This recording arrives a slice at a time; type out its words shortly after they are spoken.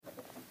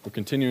We're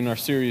continuing our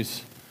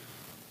series,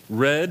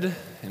 Red,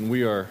 and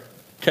we are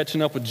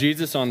catching up with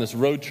Jesus on this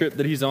road trip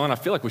that he's on. I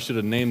feel like we should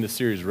have named this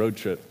series Road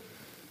Trip.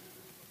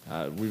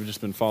 We've just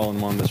been following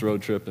him on this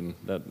road trip, and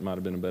that might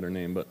have been a better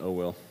name, but oh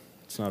well.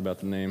 It's not about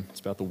the name. It's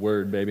about the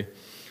word, baby.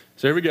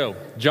 So here we go.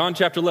 John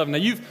chapter 11. Now,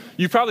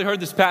 you've probably heard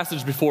this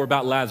passage before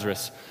about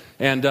Lazarus,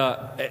 and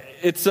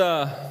it's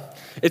an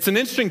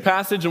interesting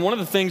passage, and one of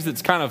the things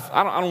that's kind of,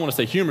 I don't want to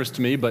say humorous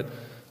to me, but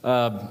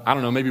I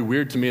don't know, maybe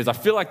weird to me, is I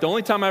feel like the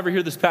only time I ever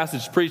hear this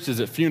passage preached is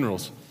at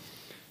funerals.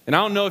 And I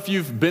don't know if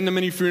you've been to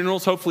many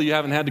funerals. Hopefully you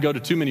haven't had to go to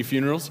too many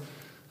funerals.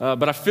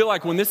 But I feel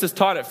like when this is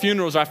taught at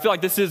funerals, I feel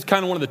like this is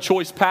kind of one of the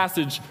choice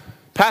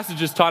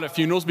passages taught at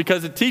funerals,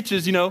 because it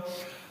teaches,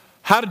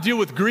 how to deal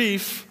with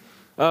grief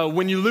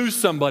when you lose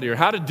somebody, or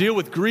how to deal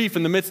with grief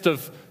in the midst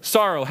of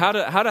sorrow, how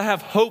to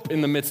have hope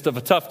in the midst of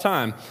a tough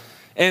time.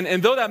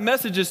 And though that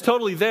message is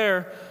totally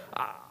there,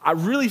 I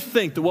really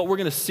think that what we're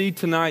going to see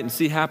tonight and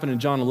see happen in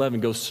John 11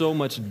 goes so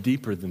much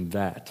deeper than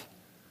that.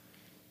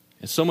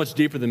 And so much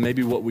deeper than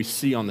maybe what we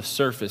see on the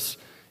surface.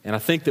 And I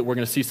think that we're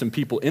going to see some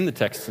people in the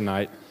text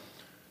tonight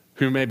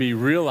who maybe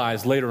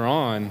realize later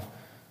on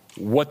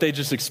what they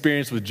just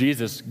experienced with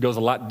Jesus goes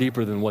a lot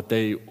deeper than what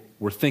they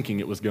were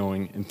thinking it was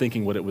going, and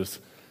thinking what it was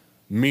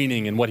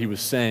meaning and what he was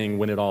saying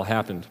when it all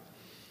happened.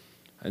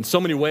 In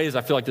so many ways,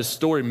 I feel like this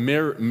story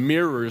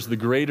mirrors the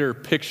greater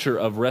picture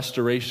of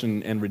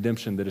restoration and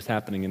redemption that is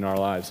happening in our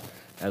lives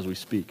as we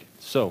speak.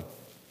 So,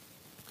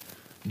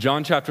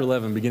 John chapter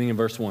 11, beginning in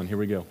verse 1. Here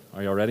we go.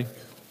 Are y'all ready?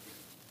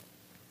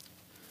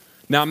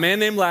 Now, a man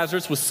named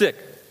Lazarus was sick.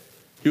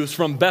 He was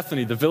from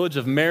Bethany, the village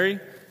of Mary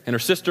and her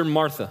sister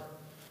Martha.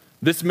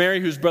 This Mary,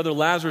 whose brother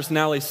Lazarus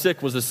now lay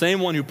sick, was the same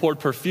one who poured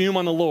perfume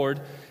on the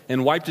Lord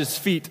and wiped his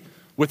feet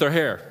with her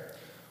hair.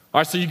 All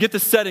right, so you get the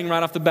setting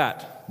right off the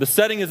bat. The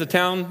setting is a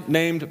town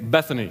named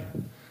Bethany.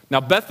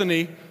 Now,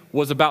 Bethany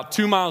was about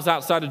 2 miles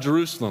outside of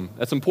Jerusalem.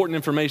 That's important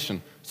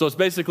information. So it's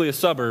basically a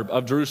suburb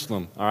of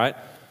Jerusalem, all right?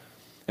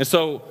 And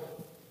so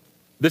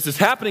this is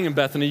happening in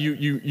Bethany.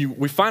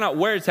 We find out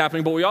where it's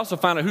happening, but we also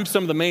find out who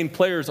some of the main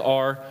players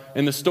are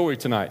in the story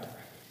tonight.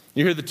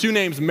 You hear the two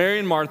names, Mary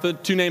and Martha,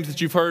 two names that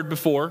you've heard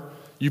before.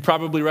 You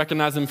probably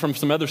recognize them from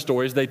some other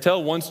stories. They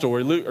tell one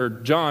story.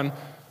 John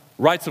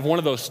writes of one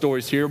of those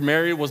stories here.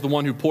 Mary was the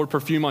one who poured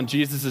perfume on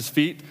Jesus'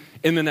 feet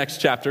in the next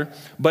chapter.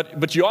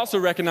 But you also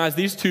recognize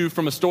these two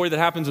from a story that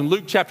happens in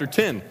Luke chapter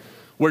 10,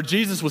 where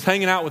Jesus was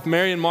hanging out with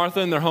Mary and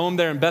Martha in their home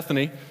there in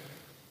Bethany.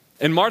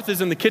 And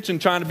Martha's in the kitchen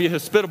trying to be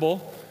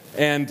hospitable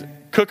and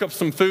cook up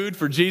some food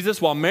for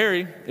Jesus, while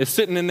Mary is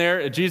sitting in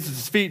there at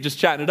Jesus' feet just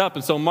chatting it up.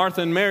 And so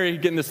Martha and Mary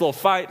get in this little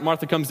fight.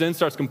 Martha comes in,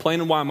 starts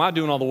complaining, why am I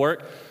doing all the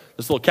work?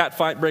 This little cat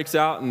fight breaks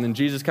out, and then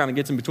Jesus kind of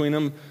gets in between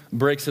them,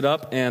 breaks it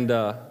up, and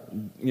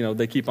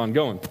they keep on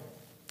going.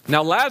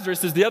 Now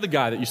Lazarus is the other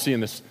guy that you see in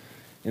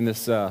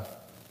this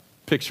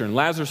picture. And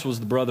Lazarus was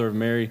the brother of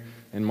Mary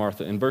and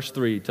Martha. In verse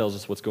 3 tells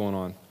us what's going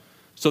on.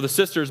 So the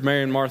sisters,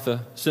 Mary and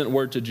Martha, sent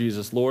word to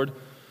Jesus, Lord,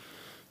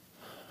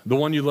 the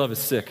one you love is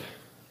sick.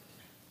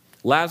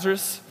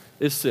 Lazarus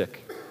is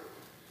sick.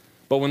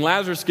 But when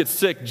Lazarus gets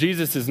sick,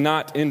 Jesus is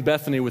not in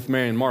Bethany with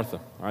Mary and Martha.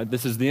 All right,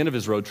 this is the end of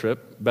his road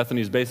trip.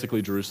 Bethany is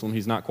basically Jerusalem.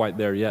 He's not quite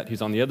there yet.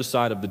 He's on the other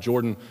side of the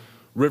Jordan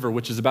River,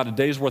 which is about a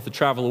day's worth of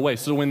travel away.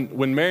 So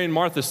when Mary and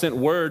Martha sent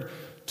word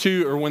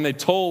when they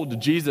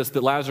told Jesus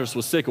that Lazarus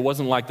was sick, it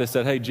wasn't like they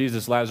said, hey,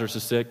 Jesus, Lazarus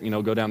is sick,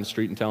 go down the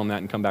street and tell him that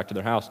and come back to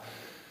their house.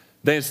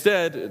 They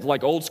instead,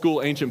 like old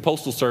school ancient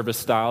postal service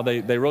style,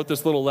 they wrote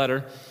this little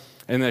letter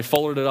and they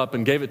folded it up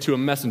and gave it to a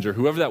messenger,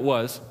 whoever that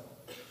was,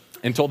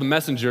 and told the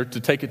messenger to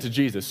take it to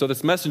Jesus. So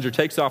this messenger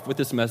takes off with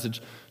this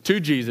message to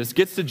Jesus,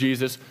 gets to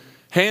Jesus,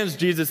 hands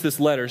Jesus this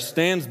letter,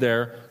 stands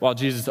there while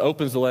Jesus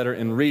opens the letter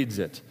and reads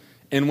it.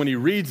 And when he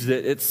reads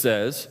it, it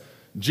says,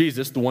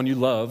 Jesus, the one you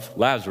love,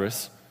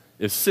 Lazarus,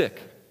 is sick.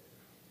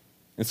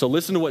 And so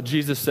listen to what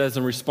Jesus says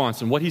in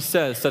response. And what he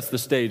says sets the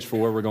stage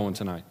for where we're going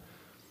tonight.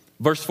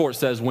 Verse 4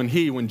 says,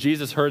 when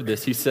Jesus heard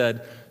this, he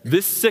said,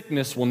 this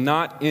sickness will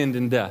not end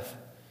in death.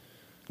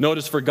 No, it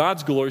is for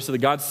God's glory, so that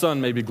God's Son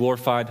may be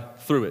glorified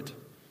through it.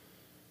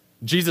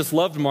 Jesus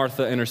loved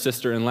Martha and her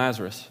sister and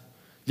Lazarus.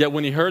 Yet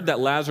when he heard that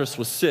Lazarus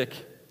was sick,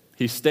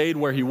 he stayed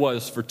where he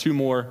was for 2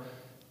 more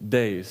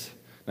days.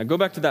 Now go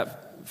back to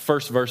that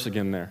first verse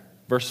again there.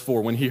 Verse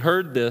 4, when he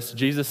heard this,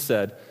 Jesus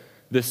said,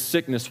 this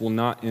sickness will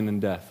not end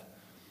in death.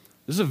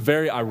 This is a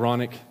very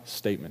ironic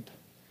statement.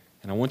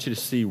 And I want you to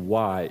see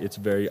why it's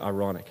very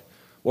ironic.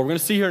 What we're going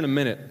to see here in a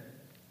minute,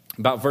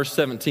 about verse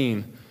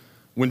 17,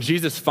 when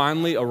Jesus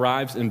finally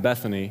arrives in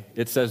Bethany,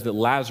 it says that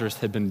Lazarus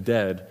had been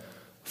dead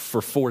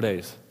for 4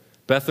 days.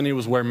 Bethany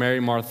was where Mary,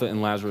 Martha, and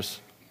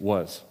Lazarus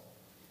was.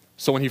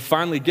 So when he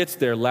finally gets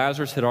there,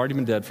 Lazarus had already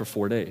been dead for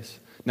 4 days.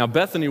 Now,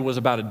 Bethany was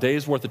about a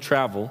day's worth of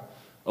travel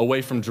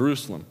away from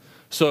Jerusalem.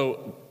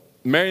 So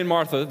Mary and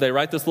Martha, they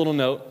write this little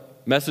note,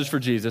 message for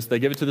Jesus. They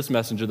give it to this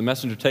messenger. The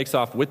messenger takes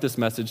off with this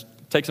message.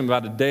 It takes him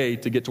about a day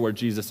to get to where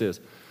Jesus is.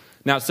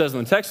 Now, it says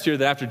in the text here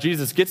that after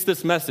Jesus gets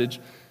this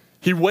message,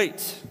 he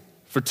waits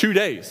for 2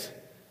 days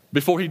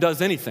before he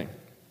does anything.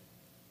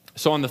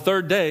 So on the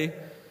third day,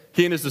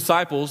 he and his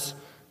disciples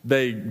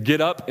they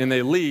get up and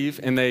they leave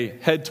and they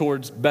head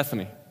towards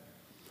Bethany.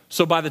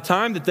 So by the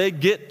time that they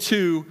get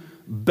to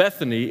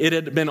Bethany, it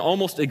had been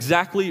almost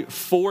exactly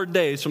 4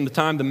 days from the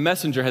time the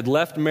messenger had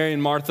left Mary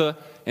and Martha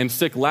and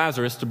sick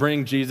Lazarus to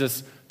bring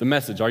Jesus the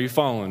message. Are you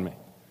following me?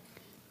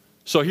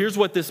 So here's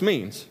what this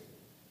means.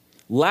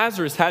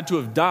 Lazarus had to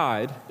have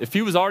died. If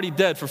he was already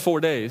dead for 4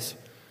 days,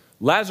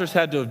 Lazarus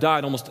had to have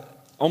died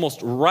almost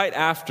right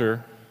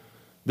after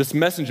this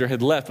messenger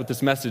had left with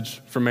this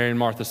message from Mary and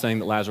Martha saying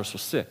that Lazarus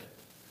was sick.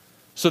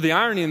 So the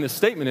irony in this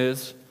statement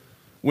is,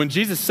 when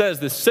Jesus says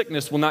this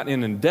sickness will not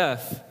end in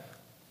death,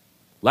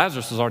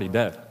 Lazarus was already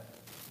dead.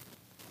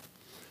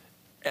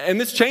 And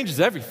this changes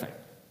everything.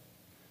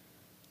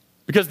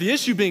 Because the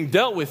issue being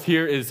dealt with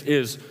here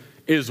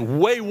is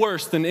way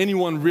worse than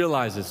anyone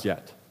realizes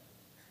yet.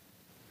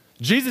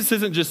 Jesus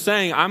isn't just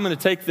saying, I'm going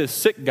to take this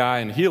sick guy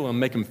and heal him,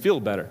 make him feel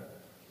better.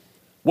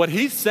 What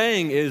he's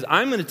saying is,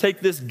 I'm going to take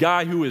this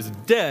guy who is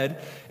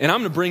dead and I'm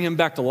going to bring him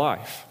back to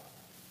life.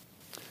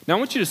 Now, I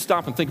want you to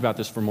stop and think about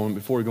this for a moment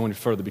before we go any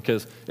further,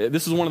 because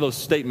this is one of those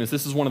statements,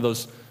 this is one of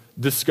those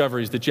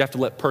discoveries that you have to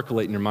let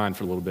percolate in your mind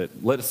for a little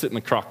bit. Let it sit in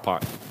the crock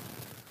pot.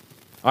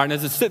 All right, and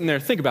as it's sitting there,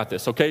 think about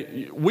this,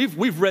 okay?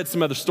 We've read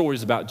some other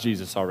stories about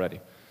Jesus already.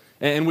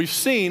 And we've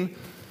seen,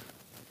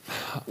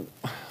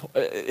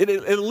 it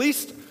at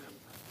least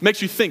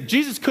makes you think,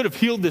 Jesus could have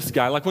healed this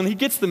guy. Like when he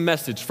gets the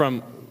message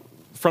from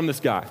this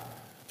guy,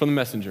 from the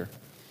messenger,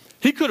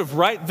 he could have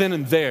right then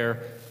and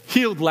there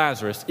healed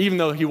Lazarus, even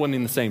though he wasn't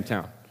in the same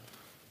town.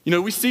 You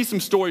know, we see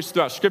some stories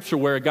throughout Scripture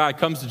where a guy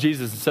comes to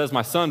Jesus and says,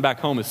 my son back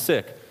home is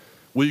sick.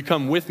 Will you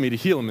come with me to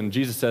heal him? And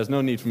Jesus says,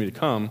 no need for me to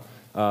come.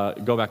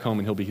 Go back home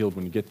and he'll be healed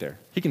when you get there.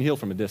 He can heal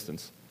from a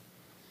distance.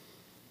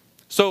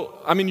 So,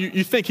 I mean,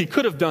 you think he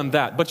could have done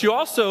that. But you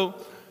also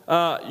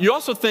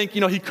think,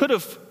 he could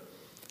have.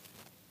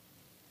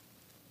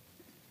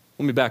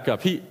 Let me back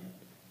up. He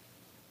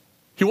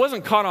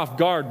wasn't caught off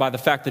guard by the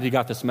fact that he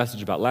got this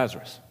message about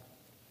Lazarus.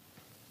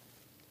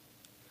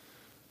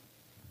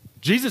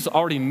 Jesus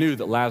already knew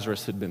that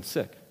Lazarus had been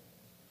sick.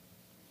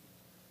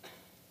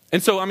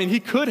 And so, I mean, he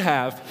could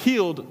have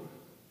healed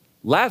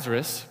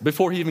Lazarus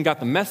before he even got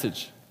the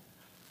message.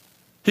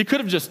 He could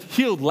have just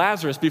healed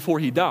Lazarus before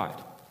he died.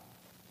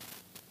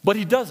 But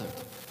he doesn't.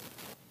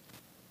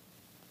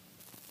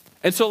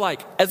 And so,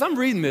 as I'm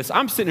reading this,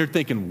 I'm sitting here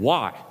thinking,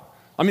 why?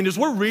 I mean, as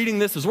we're reading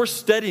this, as we're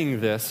studying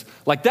this,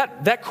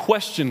 that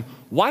question,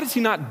 why does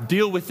he not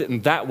deal with it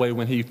in that way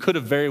when he could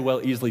have very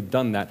well easily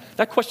done that?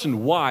 That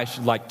question, why,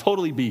 should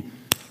totally be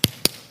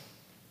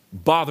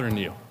bothering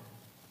you.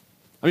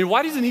 I mean,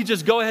 why doesn't he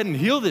just go ahead and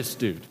heal this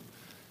dude?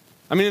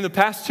 I mean, in the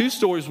past 2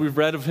 stories we've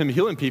read of him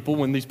healing people,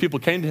 when these people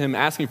came to him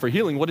asking for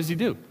healing, what does he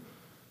do?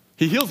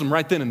 He heals them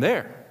right then and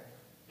there.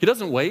 He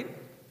doesn't wait.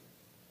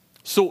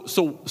 So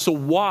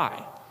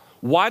why?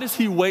 Why does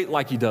he wait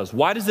like he does?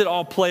 Why does it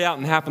all play out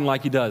and happen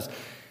like he does?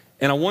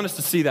 And I want us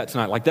to see that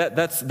tonight.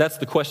 That's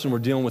the question we're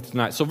dealing with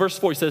tonight. So verse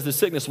 4, he says, the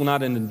sickness will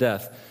not end in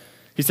death.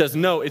 He says,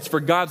 no, it's for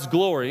God's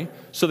glory,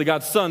 so that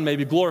God's Son may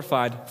be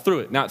glorified through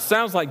it. Now, it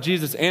sounds like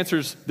Jesus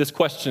answers this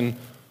question,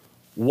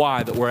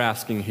 why, that we're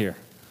asking here.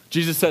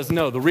 Jesus says,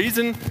 no, the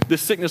reason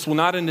this sickness will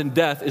not end in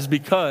death is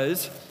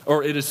because,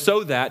 or it is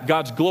so that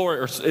God's glory,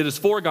 or it is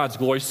for God's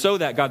glory, so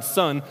that God's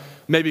Son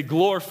may be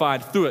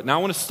glorified through it. Now,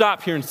 I want to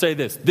stop here and say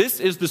this.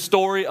 This is the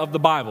story of the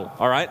Bible,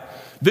 all right?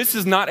 This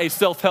is not a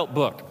self-help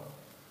book.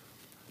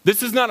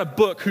 This is not a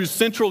book whose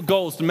central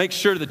goal is to make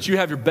sure that you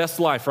have your best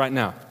life right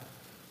now.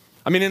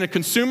 I mean, in a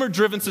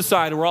consumer-driven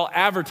society where all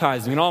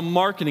advertising and all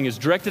marketing is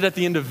directed at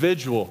the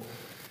individual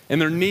and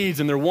their needs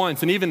and their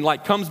wants, and even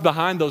comes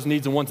behind those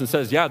needs and wants and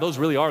says, yeah, those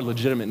really are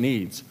legitimate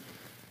needs.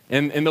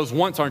 And those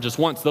wants aren't just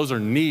wants, those are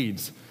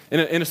needs.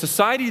 In a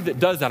society that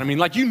does that, I mean,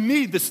 you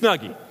need the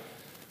Snuggie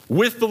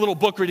with the little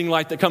book reading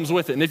light that comes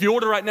with it. And if you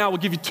order right now, we'll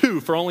give you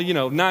 2 for only,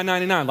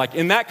 $9.99.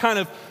 In that kind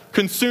of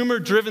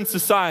consumer-driven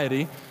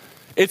society,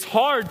 it's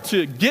hard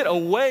to get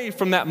away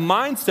from that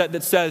mindset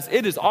that says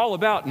it is all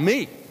about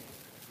me.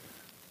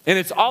 And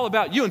it's all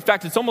about you. In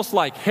fact, it's almost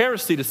like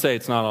heresy to say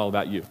it's not all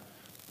about you.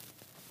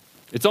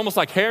 It's almost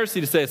like heresy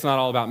to say it's not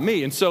all about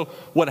me. And so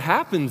what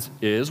happens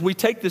is we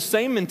take the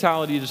same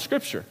mentality to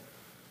Scripture.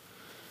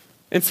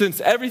 And since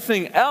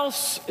everything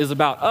else is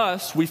about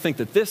us, we think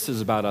that this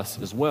is about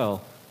us as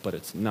well, but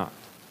it's not.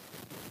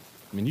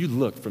 I mean, you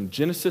look from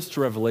Genesis to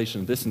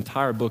Revelation, this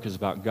entire book is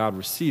about God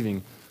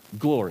receiving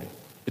glory.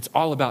 It's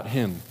all about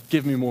him.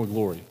 Give me more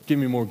glory. Give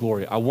me more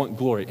glory. I want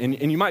glory.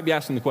 And you might be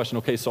asking the question,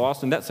 okay, so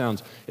Austin, that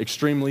sounds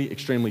extremely,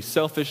 extremely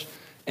selfish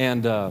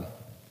and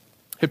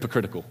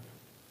hypocritical.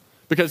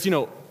 Because,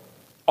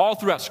 all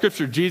throughout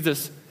Scripture,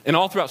 Jesus, and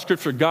all throughout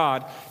Scripture,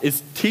 God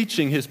is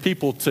teaching his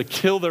people to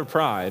kill their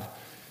pride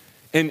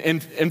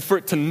and for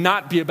it to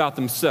not be about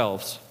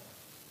themselves,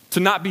 to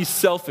not be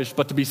selfish,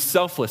 but to be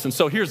selfless. And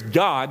so here's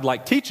God,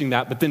 teaching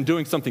that, but then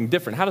doing something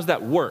different. How does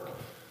that work?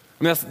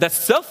 I mean, that's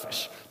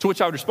selfish. To which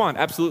I would respond,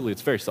 absolutely,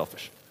 it's very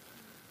selfish.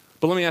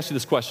 But let me ask you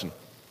this question.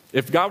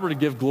 If God were to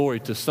give glory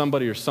to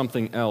somebody or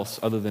something else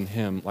other than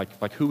him,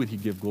 who would he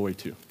give glory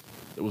to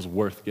that was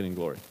worth getting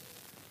glory?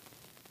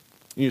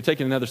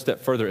 Taking another step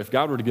further, if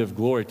God were to give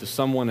glory to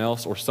someone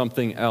else or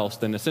something else,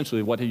 then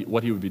essentially what he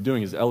would be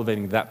doing is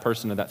elevating that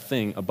person or that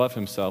thing above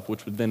himself,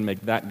 which would then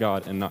make that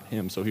God and not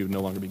him, so he would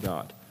no longer be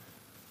God.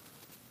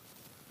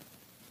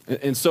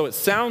 And so it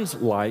sounds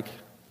like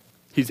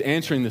he's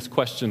answering this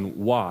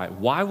question, why?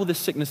 Why will this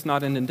sickness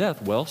not end in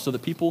death? Well, so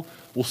that people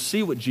will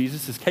see what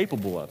Jesus is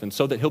capable of, and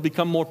so that he'll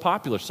become more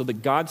popular, so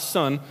that God's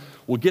Son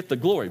will get the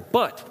glory.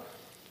 But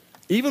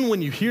even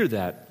when you hear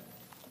that,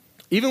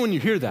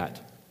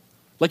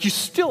 like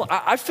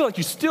I feel like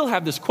you still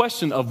have this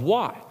question of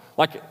why.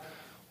 Like,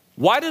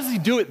 why does he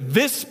do it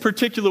this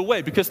particular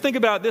way? Because think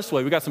about it this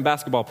way. We got some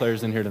basketball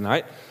players in here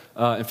tonight.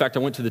 In fact, I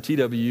went to the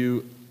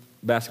TWU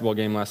basketball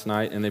game last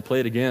night, and they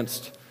played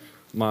against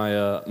my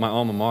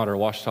alma mater,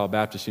 Ouachita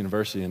Baptist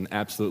University, and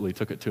absolutely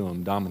took it to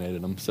them,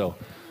 dominated them. So,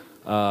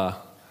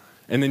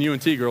 and then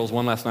UNT girls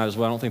won last night as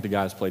well. I don't think the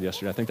guys played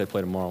yesterday. I think they play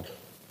tomorrow.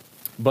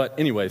 But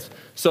anyways,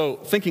 so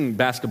thinking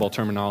basketball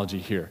terminology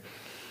here.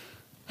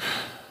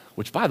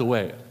 Which, by the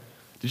way,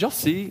 did y'all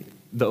see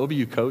the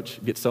OBU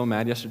coach get so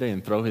mad yesterday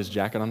and throw his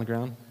jacket on the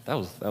ground? That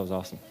was awesome.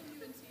 UNT like 2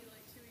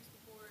 weeks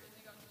before, and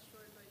they got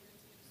destroyed by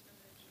UNT in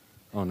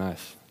scrimmage. Oh,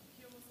 nice.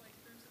 He almost like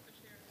threw a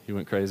chair. He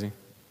went crazy.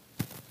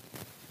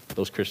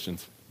 Those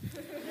Christians.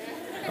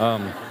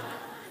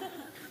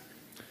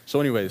 So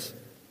anyways,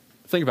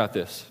 think about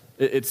this.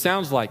 It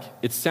sounds like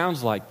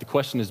the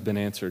question has been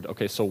answered.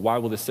 Okay, so why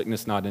will this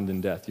sickness not end in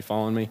death? You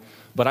following me?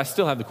 But I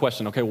still have the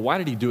question, okay, why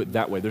did he do it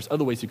that way? There's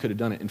other ways he could have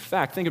done it. In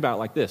fact, think about it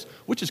like this.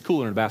 Which is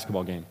cooler in a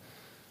basketball game?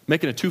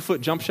 Making a 2-foot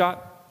jump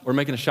shot or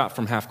making a shot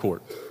from half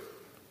court?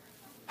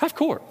 Half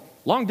court.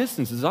 Long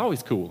distance is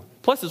always cool.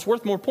 Plus, it's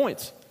worth more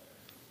points.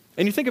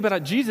 And you think about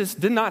it, Jesus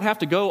did not have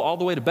to go all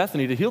the way to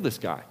Bethany to heal this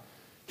guy.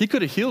 He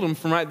could have healed him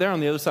from right there on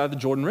the other side of the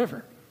Jordan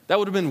River. That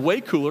would have been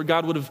way cooler.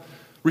 God would have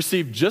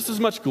received just as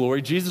much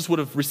glory. Jesus would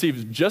have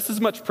received just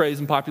as much praise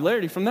and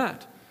popularity from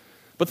that.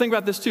 But think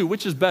about this too.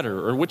 Which is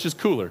better or which is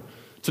cooler?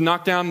 To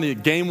knock down the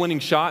game-winning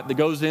shot that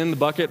goes in the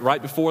bucket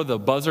right before the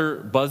buzzer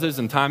buzzes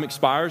and time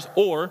expires,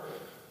 or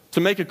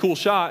to make a cool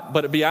shot,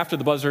 but it be after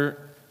the buzzer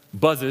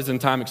buzzes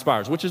and time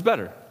expires? Which is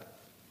better?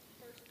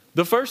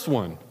 The first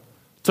one.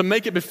 To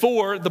make it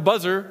before the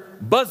buzzer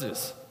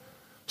buzzes.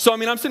 So,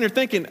 I'm sitting here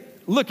thinking,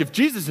 look, if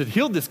Jesus had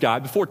healed this guy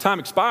before time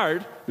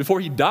expired, before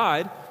he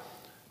died,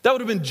 that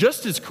would have been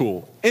just as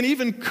cool and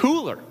even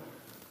cooler.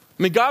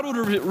 God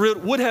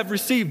would have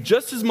received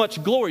just as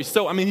much glory.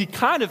 So, he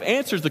kind of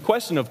answers the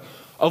question of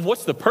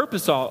what's the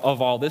purpose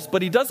of all this,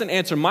 but he doesn't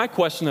answer my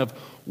question of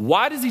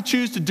why does he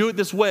choose to do it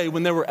this way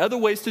when there were other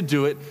ways to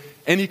do it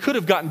and he could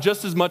have gotten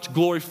just as much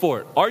glory for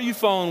it. Are you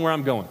following where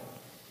I'm going?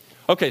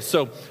 Okay,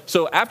 so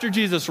after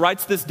Jesus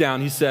writes this down,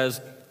 he says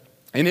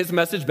in his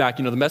message back,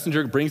 the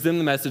messenger brings in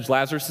the message,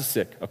 Lazarus is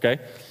sick, okay?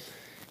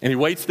 And he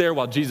waits there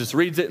while Jesus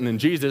reads it, and then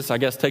Jesus, I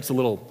guess, takes a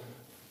little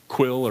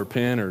quill or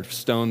pen or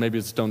stone, maybe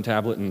it's a stone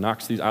tablet, and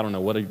knocks these, I don't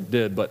know what he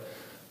did, but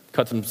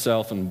cuts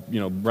himself and,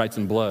 writes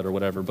in blood or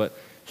whatever. But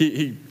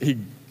he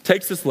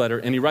takes this letter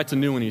and he writes a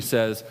new one. He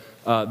says,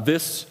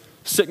 this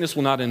sickness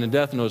will not end in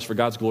death, no, it's for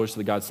God's glory so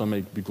that God's Son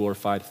may be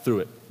glorified through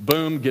it.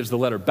 Boom, gives the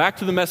letter back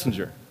to the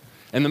messenger.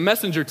 And the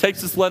messenger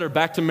takes this letter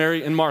back to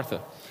Mary and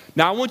Martha.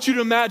 Now I want you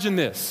to imagine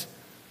this.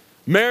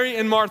 Mary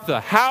and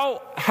Martha,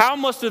 how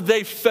must have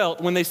they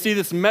felt when they see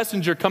this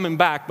messenger coming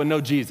back but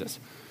no Jesus?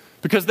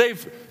 Because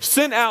they've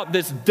sent out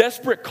this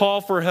desperate call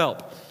for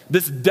help,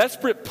 this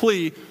desperate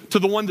plea to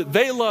the one that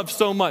they loved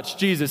so much,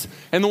 Jesus,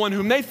 and the one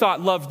whom they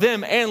thought loved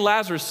them and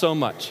Lazarus so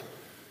much,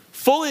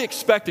 fully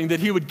expecting that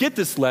he would get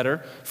this letter,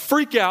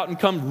 freak out, and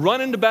come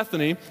run into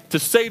Bethany to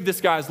save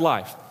this guy's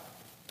life.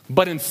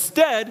 But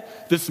instead,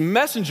 this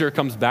messenger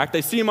comes back.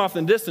 They see him off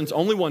in the distance,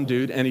 only one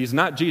dude, and he's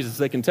not Jesus,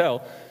 they can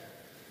tell.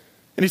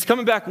 And he's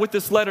coming back with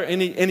this letter,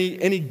 and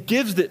he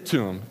gives it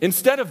to him.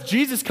 Instead of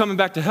Jesus coming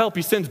back to help,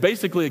 he sends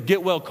basically a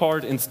get well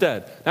card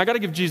instead. Now, I got to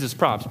give Jesus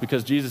props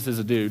because Jesus is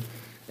a dude,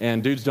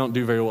 and dudes don't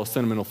do very well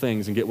sentimental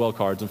things and get well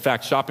cards. In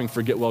fact, shopping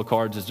for get well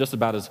cards is just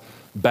about as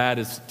bad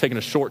as taking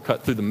a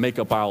shortcut through the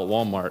makeup aisle at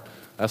Walmart.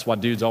 That's why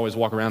dudes always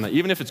walk around that.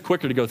 Even if it's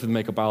quicker to go through the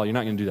makeup aisle, you're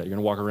not going to do that. You're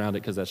going to walk around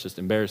it because that's just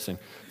embarrassing.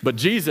 But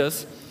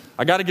Jesus,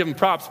 I got to give him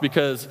props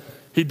because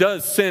he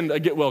does send a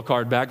get well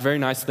card back. Very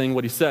nice thing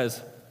what he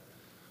says.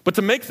 But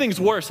to make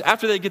things worse,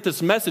 after they get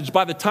this message,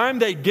 by the time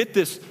they get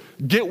this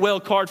get well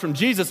card from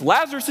Jesus,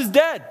 Lazarus is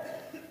dead.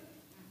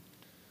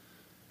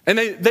 And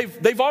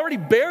they've already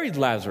buried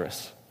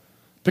Lazarus.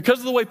 Because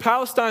of the way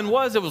Palestine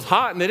was, it was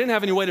hot, and they didn't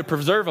have any way to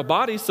preserve a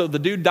body, so the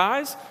dude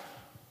dies.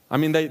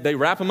 They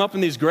wrap him up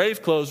in these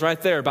grave clothes right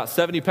there, about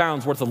 70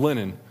 pounds worth of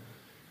linen.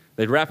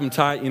 They'd wrap him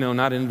tight,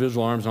 not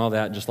individual arms and all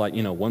that, just like,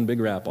 one big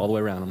wrap all the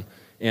way around him.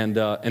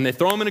 And they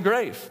throw him in a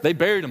grave. They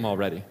buried him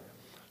already.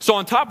 So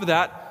on top of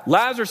that,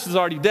 Lazarus is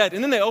already dead.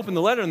 And then they open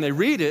the letter and they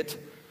read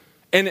it.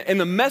 And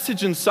the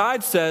message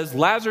inside says,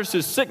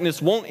 Lazarus'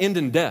 sickness won't end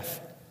in death.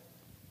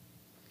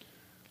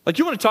 Like,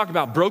 you want to talk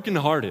about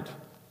brokenhearted.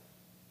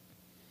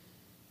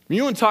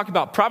 You want to talk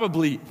about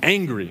probably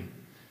angry.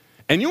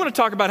 And you want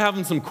to talk about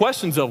having some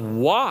questions of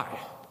why.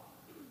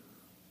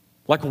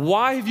 Like,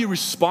 why have you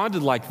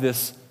responded like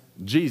this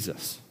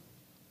Jesus.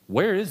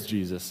 Where is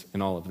Jesus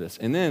in all of this?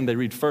 And then they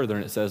read further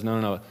and it says,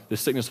 no,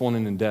 this sickness won't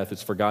end in death.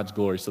 It's for God's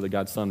glory so that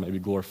God's Son may be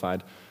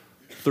glorified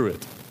through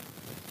it.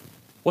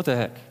 What the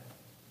heck?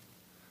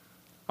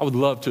 I would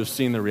love to have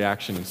seen their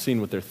reaction and seen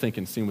what they're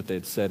thinking, seen what they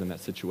had said in that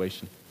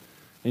situation.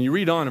 And you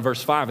read on in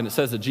verse 5 and it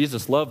says that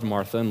Jesus loved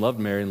Martha and loved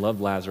Mary and loved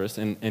Lazarus,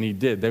 and he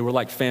did. They were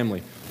like family.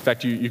 In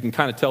fact, you can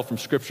kind of tell from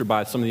Scripture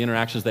by some of the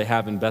interactions they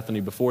have in Bethany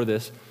before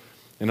this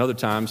and other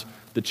times,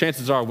 the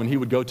chances are when he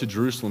would go to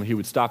Jerusalem, he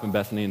would stop in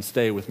Bethany and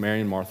stay with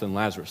Mary and Martha and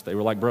Lazarus. They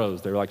were like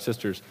bros. They were like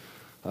sisters,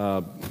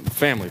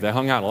 family. They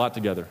hung out a lot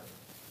together.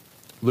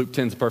 Luke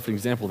 10 is a perfect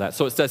example of that.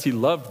 So it says he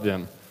loved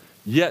them.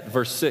 Yet,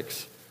 verse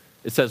 6,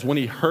 it says when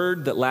he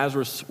heard that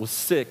Lazarus was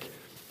sick,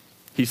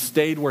 he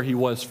stayed where he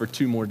was for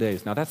 2 more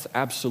days. Now, that's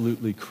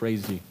absolutely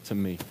crazy to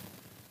me.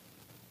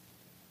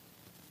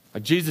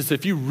 Like, Jesus,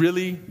 if you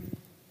really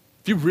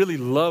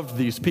loved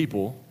these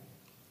people,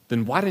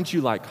 then why didn't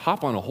you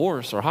hop on a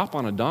horse or hop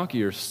on a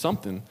donkey or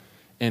something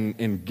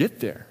and get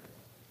there?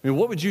 I mean,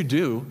 what would you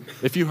do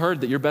if you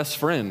heard that your best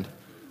friend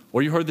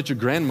or you heard that your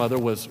grandmother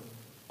was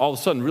all of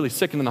a sudden really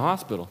sick and in the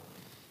hospital?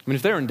 I mean,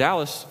 if they were in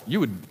Dallas, you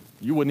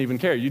wouldn't even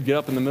care. You'd get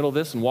up in the middle of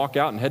this and walk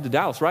out and head to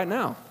Dallas right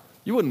now.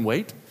 You wouldn't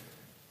wait.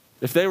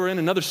 If they were in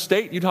another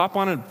state, you'd hop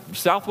on a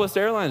Southwest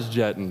Airlines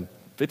jet and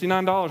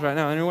 $59 right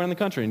now anywhere in the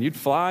country, and you'd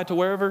fly to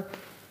wherever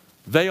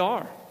they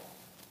are.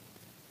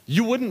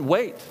 You wouldn't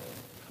wait.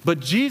 But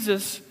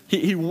Jesus,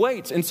 he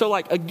waits. And so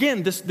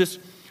again,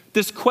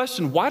 this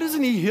question, why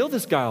doesn't he heal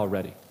this guy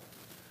already?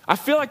 I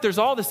feel like there's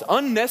all this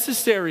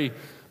unnecessary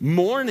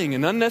mourning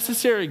and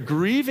unnecessary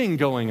grieving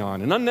going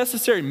on, and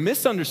unnecessary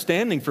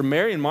misunderstanding for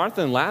Mary and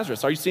Martha and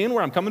Lazarus. Are you seeing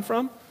where I'm coming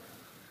from?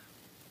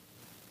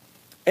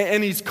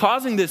 And he's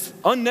causing this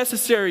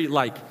unnecessary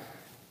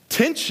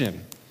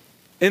tension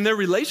in their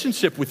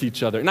relationship with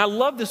each other. And I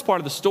love this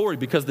part of the story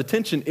because the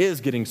tension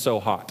is getting so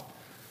hot.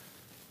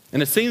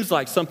 And it seems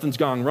like something's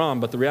gone wrong,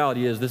 but the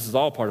reality is this is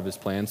all part of his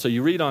plan. So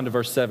you read on to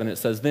verse 7, it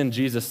says, then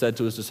Jesus said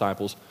to his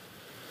disciples,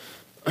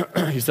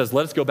 he says,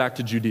 let us go back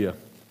to Judea.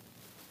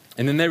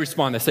 And then they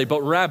respond, they say,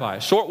 but Rabbi,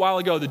 a short while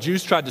ago the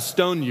Jews tried to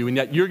stone you, and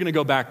yet you're going to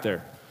go back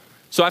there.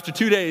 So after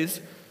 2 days,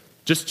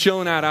 just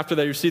chilling out after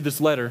they received this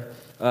letter,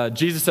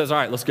 Jesus says, all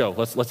right, let's go.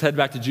 Let's head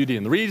back to Judea.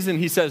 And the reason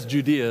he says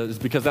Judea is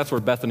because that's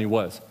where Bethany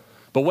was.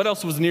 But what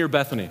else was near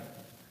Bethany?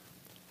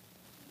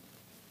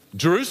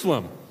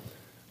 Jerusalem.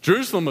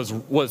 Jerusalem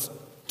was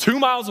 2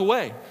 miles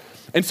away.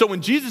 And so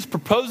when Jesus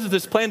proposes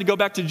this plan to go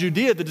back to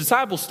Judea, the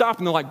disciples stop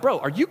and they're like, bro,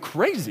 are you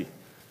crazy?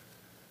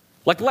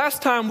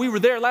 Last time we were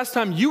there, last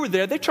time you were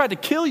there, they tried to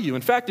kill you.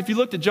 In fact, if you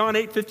looked at John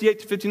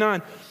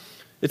 8:58-59,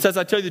 it says,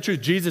 I tell you the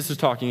truth. Jesus is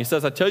talking. He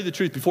says, I tell you the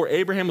truth. Before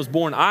Abraham was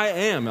born, I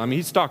am. I mean,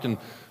 he's talking,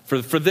 for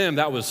them,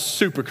 that was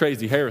super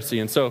crazy heresy.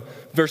 And so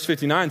verse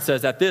 59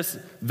 says, at this,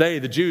 they,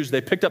 the Jews,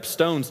 they picked up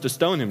stones to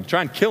stone him, to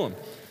try and kill him.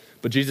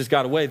 But Jesus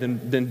got away.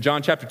 Then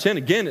John chapter 10,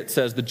 again, it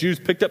says, the Jews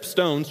picked up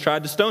stones,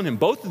 tried to stone him.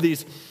 Both of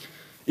these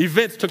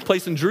events took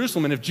place in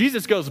Jerusalem. And if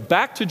Jesus goes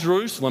back to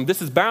Jerusalem, this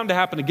is bound to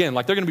happen again.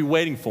 They're going to be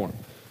waiting for him.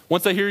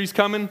 Once they hear he's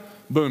coming,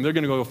 boom, they're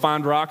going to go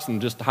find rocks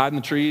and just hide in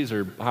the trees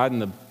or hide in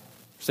the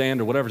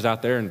sand or whatever's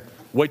out there and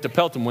wait to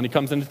pelt him when he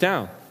comes into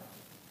town.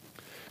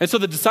 And so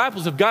the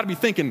disciples have got to be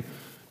thinking,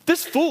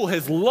 this fool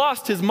has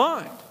lost his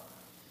mind.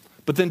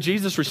 But then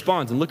Jesus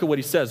responds, and look at what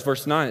he says.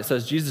 Verse 9, it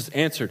says, Jesus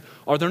answered,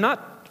 Are there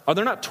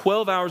not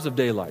 12 hours of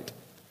daylight?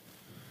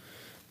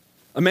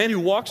 A man who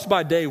walks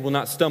by day will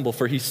not stumble,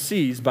 for he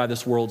sees by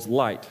this world's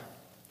light.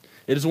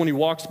 It is when he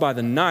walks by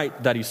the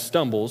night that he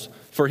stumbles,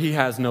 for he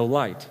has no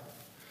light.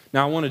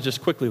 Now, I want to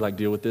just quickly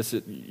deal with this.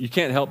 You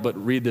can't help but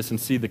read this and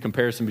see the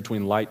comparison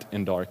between light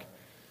and dark.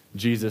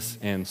 Jesus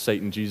and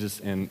Satan,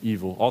 Jesus and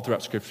evil. All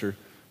throughout Scripture,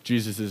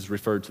 Jesus is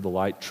referred to the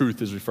light.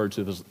 Truth is referred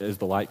to as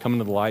the light. Come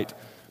into the light,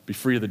 be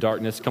free of the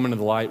darkness. Come into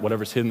the light,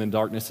 whatever's hidden in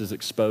darkness is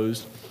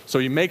exposed. So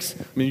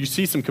you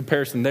see some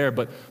comparison there,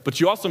 but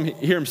you also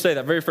hear him say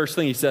that very first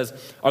thing he says,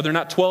 are there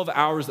not 12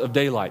 hours of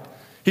daylight?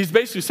 He's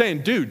basically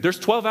saying, dude, there's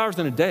 12 hours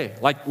in a day.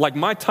 Like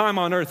my time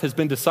on earth has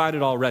been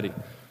decided already.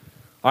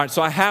 All right,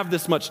 so I have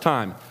this much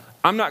time.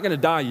 I'm not going to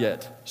die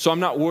yet, so I'm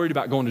not worried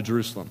about going to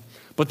Jerusalem.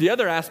 But the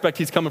other aspect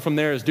he's coming from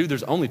there is, dude,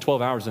 there's only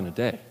 12 hours in a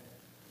day.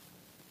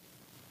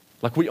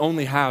 We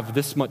only have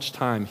this much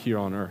time here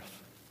on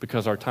earth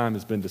because our time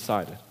has been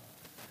decided.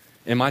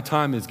 And my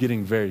time is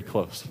getting very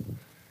close.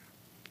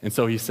 And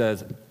so he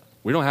says,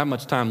 we don't have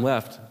much time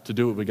left to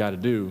do what we got to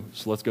do,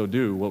 so let's go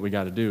do what we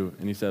got to do.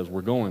 And he says,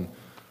 we're going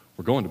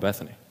to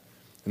Bethany.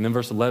 And then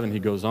verse 11, he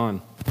goes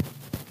on.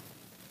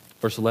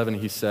 Verse 11,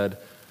 he said,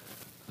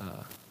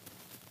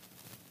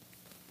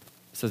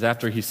 it says,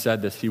 after he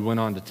said this, he went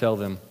on to tell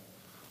them,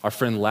 our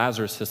friend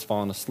Lazarus has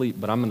fallen asleep,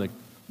 but I'm going to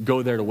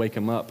go there to wake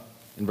him up.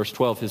 In verse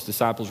 12, his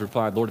disciples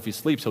replied, Lord, if he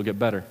sleeps, he'll get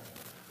better.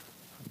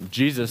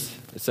 Jesus,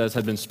 it says,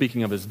 had been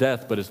speaking of his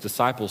death, but his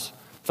disciples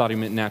thought he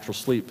meant natural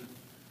sleep.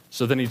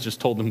 So then he just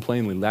told them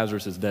plainly,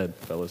 Lazarus is dead,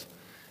 fellas.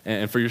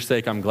 And for your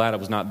sake, I'm glad I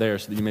was not there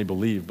so that you may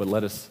believe, but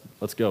let's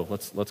go.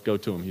 Let's go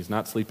to him. He's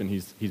not sleeping,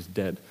 he's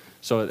dead.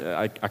 So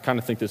I kind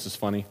of think this is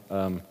funny.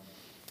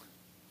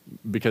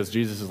 because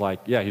Jesus is like,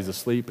 yeah, he's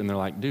asleep. And they're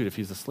like, dude, if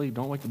he's asleep,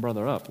 don't wake the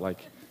brother up. Like,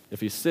 if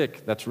he's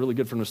sick, that's really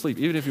good for him to sleep.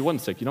 Even if he wasn't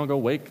sick, you don't go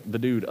wake the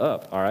dude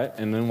up, all right?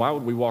 And then why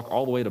would we walk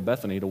all the way to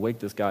Bethany to wake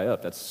this guy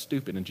up? That's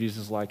stupid. And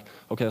Jesus is like,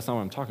 okay, that's not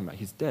what I'm talking about.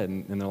 He's dead.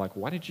 And they're like,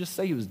 why did you just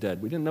say he was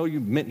dead? We didn't know you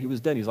meant he was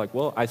dead. He's like,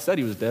 well, I said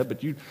he was dead,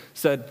 but you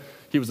said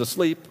he was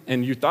asleep,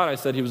 and you thought I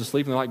said he was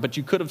asleep. And they're like, but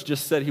you could have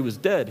just said he was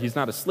dead. He's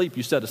not asleep.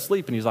 You said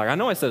asleep. And he's like, I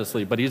know I said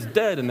asleep, but he's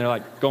dead. And they're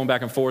like going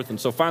back and forth. And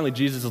so finally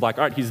Jesus is like,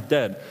 all right, he's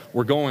dead.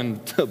 We're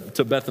going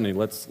to Bethany.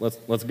 Let's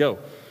go.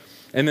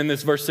 And then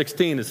this verse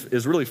 16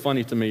 is really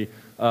funny to me,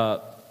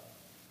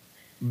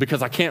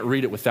 because I can't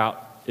read it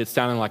without it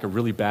sounding like a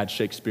really bad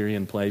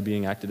Shakespearean play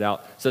being acted out.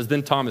 It says,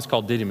 then Thomas,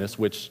 called Didymus,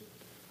 which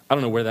I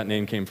don't know where that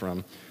name came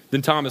from.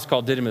 Then Thomas,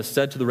 called Didymus,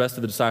 said to the rest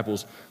of the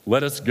disciples,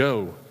 let us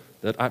go.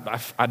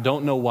 I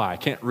don't know why. I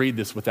can't read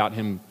this without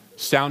him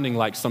sounding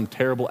like some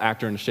terrible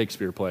actor in a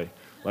Shakespeare play.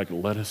 Like,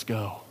 let us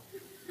go,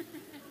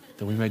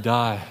 that we may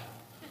die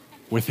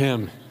with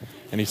him.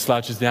 And he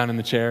slouches down in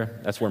the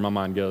chair. That's where my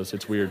mind goes.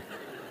 It's weird.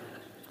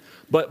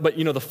 But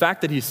you know, the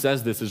fact that he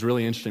says this is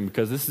really interesting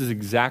because this is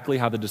exactly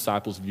how the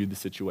disciples viewed the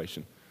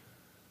situation.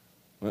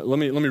 Let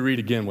me read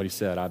again what he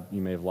said.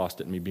 You may have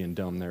lost it in me being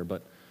dumb there,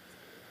 but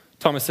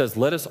Thomas says,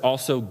 let us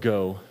also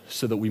go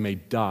so that we may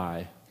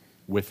die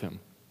with him.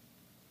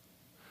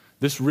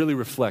 This really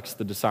reflects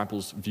the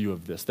disciples' view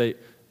of this.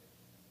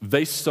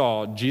 They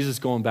saw Jesus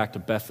going back to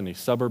Bethany,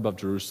 suburb of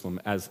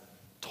Jerusalem, as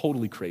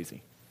totally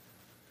crazy.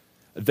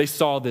 They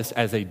saw this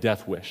as a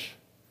death wish.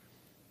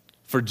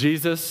 For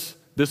Jesus,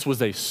 this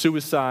was a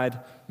suicide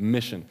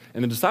mission.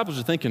 And the disciples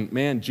are thinking,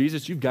 man,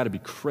 Jesus, you've got to be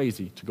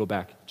crazy to go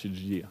back to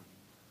Judea.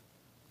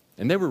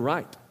 And they were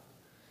right.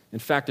 In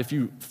fact, if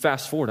you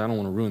fast forward, I don't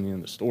want to ruin the end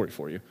of the story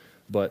for you,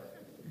 but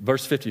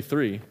verse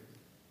 53,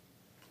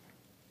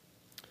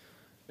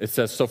 it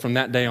says, so from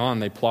that day on,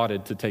 they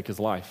plotted to take his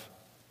life.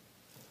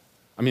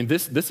 I mean,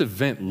 this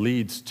event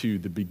leads to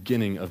the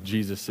beginning of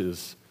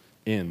Jesus'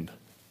 end.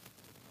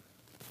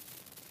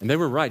 And they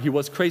were right. He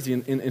was crazy.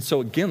 And so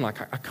again, like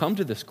I come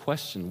to this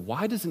question,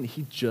 why doesn't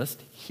he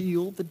just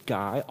heal the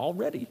guy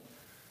already?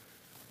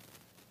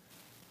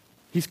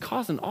 He's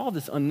causing all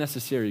this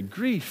unnecessary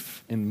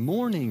grief and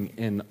mourning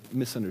and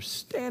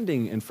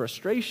misunderstanding and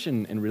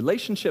frustration and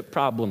relationship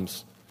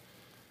problems.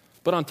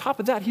 But on top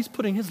of that, he's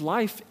putting his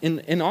life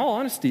in all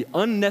honesty,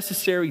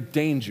 unnecessary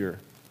danger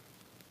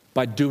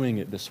by doing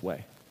it this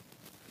way.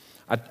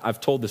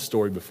 I've told this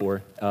story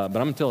before, but I'm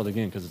going to tell it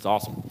again because it's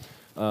awesome.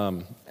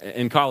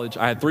 In college,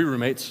 I had 3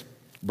 roommates,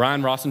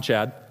 Brian, Ross, and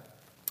Chad,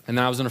 and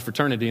then I was in a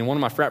fraternity, and one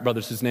of my frat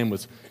brothers, his name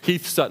was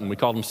Heath Sutton. We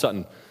called him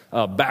Sutton.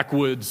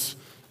 Backwoods,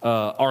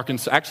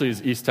 Arkansas, actually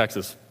is East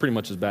Texas, pretty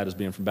much as bad as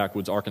being from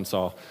backwoods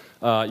Arkansas.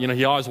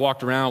 He always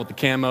walked around with the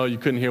camo. You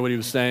couldn't hear what he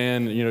was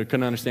saying.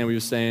 Couldn't understand what he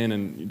was saying,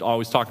 and he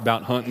always talked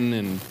about hunting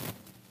and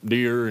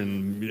deer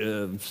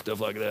and stuff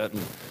like that.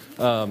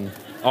 And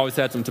always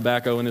had some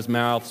tobacco in his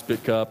mouth,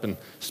 spit cup, and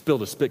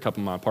spilled a spit cup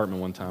in my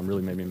apartment one time.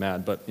 Really made me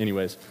mad. But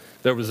anyways,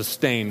 there was a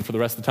stain for the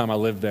rest of the time I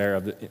lived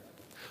there.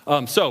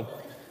 So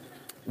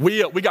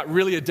we got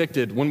really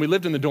addicted. When we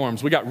lived in the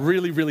dorms, we got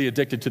really, really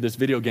addicted to this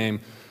video game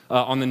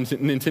on the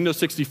Nintendo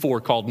 64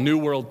 called New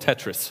World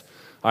Tetris.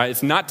 All right,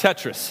 it's not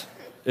Tetris.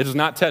 It is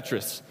not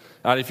Tetris.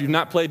 If you've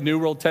not played New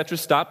World Tetris,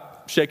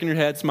 stop shaking your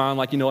head, smiling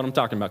like you know what I'm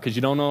talking about, because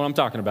you don't know what I'm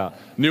talking about.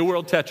 New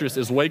World Tetris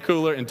is way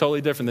cooler and totally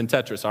different than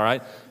Tetris, all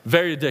right?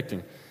 Very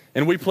addicting.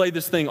 And we played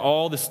this thing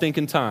all the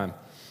stinking time.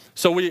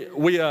 So it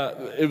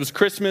was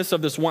Christmas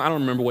of this one, I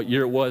don't remember what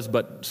year it was,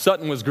 but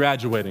Sutton was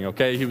graduating,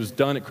 okay? He was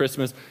done at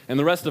Christmas, and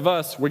the rest of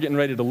us, we're getting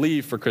ready to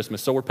leave for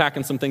Christmas. So we're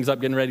packing some things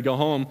up, getting ready to go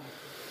home.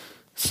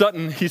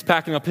 Sutton, he's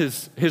packing up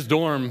his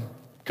dorm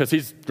because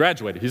he's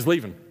graduated, he's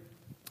leaving.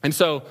 And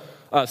so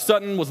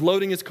Sutton was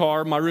loading his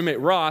car. My roommate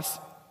Ross,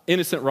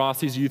 innocent Ross,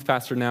 he's a youth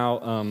pastor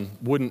now,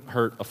 wouldn't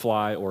hurt a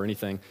fly or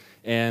anything.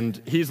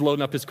 And he's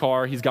loading up his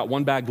car. He's got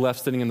one bag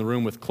left sitting in the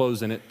room with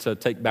clothes in it to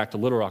take back to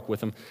Little Rock with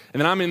him.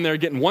 And then I'm in there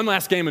getting one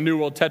last game of New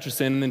World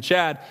Tetris in. And then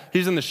Chad,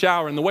 he's in the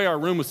shower. And the way our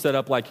room was set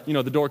up,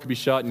 the door could be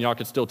shut and y'all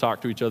could still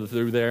talk to each other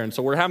through there. And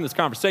so we're having this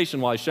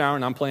conversation while he's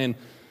showering. I'm playing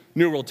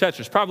New World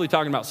Tetris, probably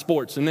talking about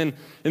sports. And then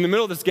in the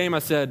middle of this game, I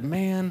said,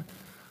 man,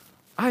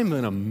 I'm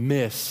going to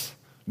miss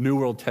New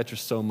World Tetris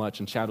so much.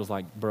 And Chad was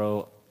like,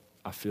 bro,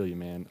 I feel you,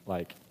 man.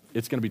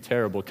 It's going to be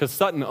terrible. Because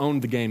Sutton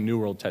owned the game New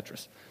World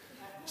Tetris.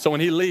 So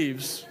when he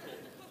leaves,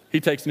 he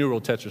takes New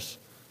World Tetris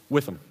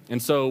with him. And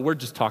so we're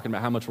just talking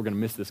about how much we're going to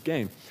miss this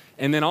game.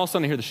 And then all of a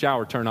sudden I hear the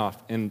shower turn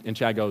off, and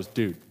Chad goes,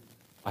 dude,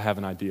 I have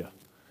an idea.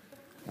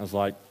 I was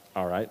like,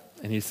 all right.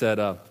 And he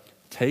said,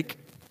 take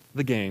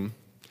the game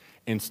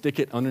and stick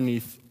it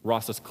underneath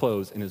Ross's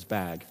clothes in his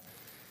bag.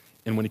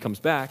 And when he comes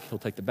back, he'll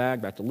take the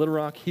bag back to Little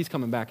Rock. He's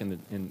coming back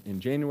in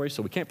January,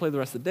 so we can't play the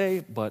rest of the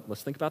day, but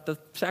let's think about the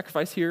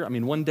sacrifice here. I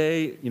mean, one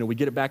day, we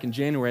get it back in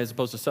January as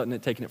opposed to Sutton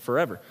it taking it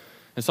forever.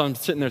 And so I'm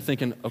sitting there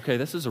thinking, okay,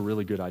 this is a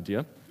really good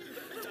idea.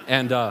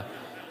 But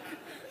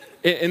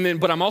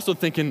I'm also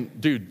thinking,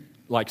 dude,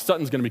 like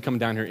Sutton's going to be coming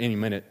down here any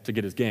minute to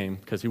get his game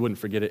because he wouldn't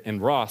forget it. And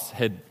Ross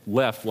had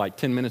left like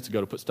 10 minutes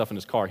ago to put stuff in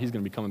his car. He's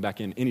going to be coming back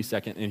in any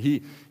second.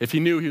 And if he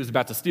knew he was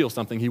about to steal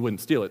something, he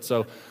wouldn't steal it.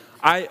 So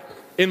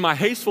in my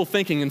hasteful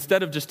thinking,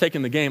 instead of just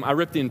taking the game, I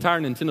ripped the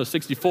entire Nintendo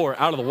 64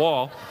 out of the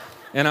wall,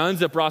 and I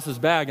unzip Ross's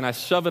bag, and I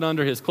shove it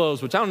under his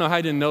clothes, which I don't know how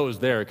he didn't know it was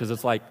there because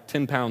it's like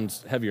 10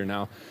 pounds heavier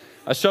now.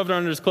 I shove it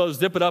under his clothes,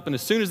 zip it up, and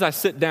as soon as I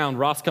sit down,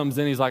 Ross comes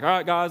in. He's like, all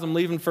right, guys, I'm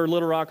leaving for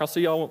Little Rock. I'll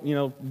see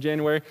y'all,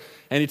 January.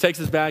 And he takes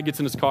his bag, gets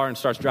in his car, and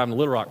starts driving to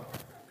Little Rock.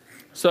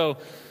 So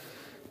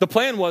the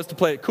plan was to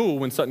play it cool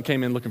when Sutton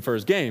came in looking for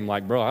his game.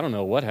 Like, bro, I don't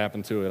know what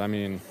happened to it. I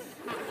mean,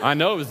 I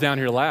know it was down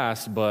here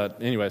last,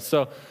 but anyway.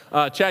 So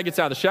Chad gets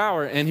out of the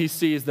shower, and he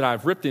sees that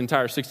I've ripped the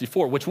entire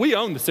 64, which we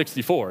owned the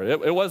 64.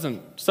 It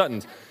wasn't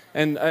Sutton's.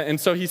 And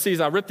so he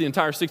sees I ripped the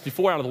entire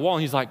 64 out of the wall,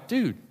 and he's like,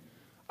 dude,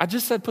 I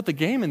just said put the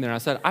game in there. I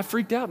said, I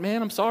freaked out,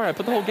 man. I'm sorry. I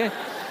put the whole game.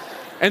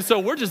 And so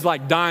we're just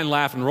like dying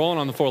laughing, rolling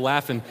on the floor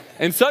laughing.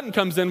 And Sutton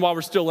comes in while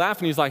we're still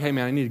laughing. He's like, hey,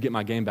 man, I need to get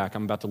my game back.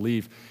 I'm about to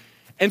leave.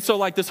 And so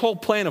like this whole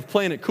plan of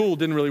playing it cool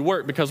didn't really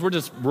work because we're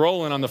just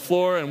rolling on the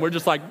floor and we're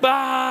just like,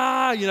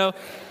 bah,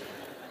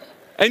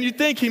 And you'd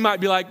think he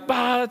might be like,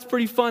 bah, that's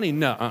pretty funny.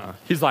 No,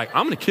 He's like,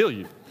 I'm going to kill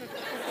you.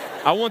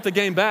 I want the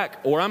game back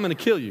or I'm going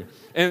to kill you.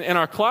 And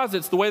our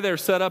closets, the way they're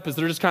set up is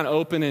they're just kind of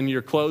open and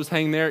your clothes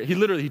hang there.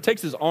 He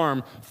takes his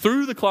arm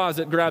through the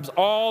closet, grabs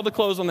all the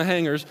clothes on the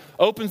hangers,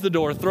 opens the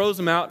door, throws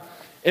them out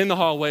in the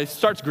hallway,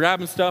 starts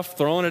grabbing stuff,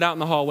 throwing it out in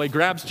the hallway,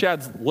 grabs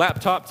Chad's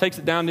laptop, takes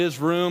it down to his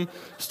room,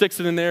 sticks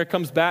it in there,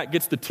 comes back,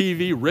 gets the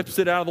TV, rips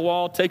it out of the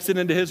wall, takes it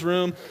into his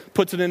room,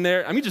 puts it in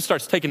there. I mean, he just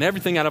starts taking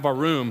everything out of our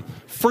room,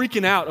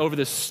 freaking out over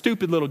this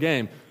stupid little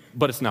game.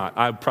 But it's not.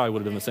 I probably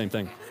would have done the same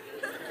thing.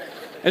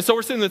 And so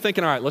we're sitting there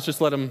thinking, all right, let's just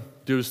let him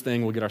do his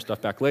thing. We'll get our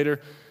stuff back later.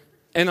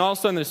 And all of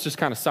a sudden, it's just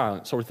kind of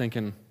silent. So we're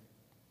thinking,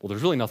 well,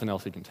 there's really nothing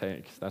else he can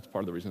take. That's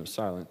part of the reason it's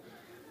silent.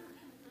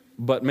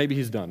 But maybe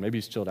he's done. Maybe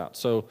he's chilled out.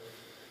 So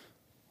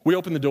we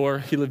open the door.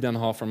 He lived down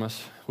the hall from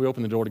us. We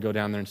open the door to go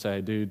down there and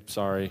say, dude,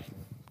 sorry,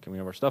 can we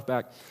have our stuff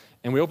back?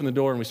 And we open the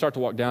door, and we start to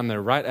walk down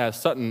there right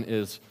as Sutton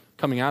is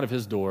coming out of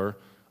his door,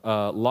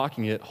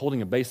 locking it,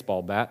 holding a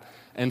baseball bat.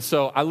 And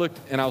so I looked,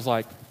 and I was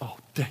like, oh,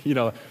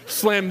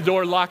 slam the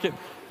door, lock it.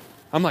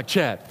 I'm like,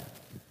 Chad,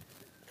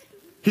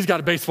 he's got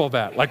a baseball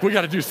bat. Like, we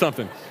got to do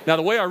something. Now,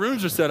 the way our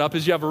rooms are set up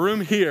is you have a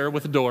room here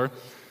with a door.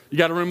 You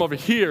got a room over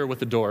here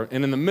with a door.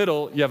 And in the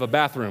middle, you have a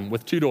bathroom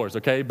with two doors,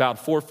 okay? About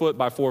 4 foot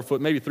by 4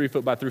 foot, maybe 3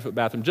 foot by 3 foot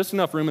bathroom. Just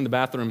enough room in the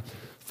bathroom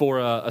for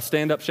a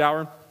stand-up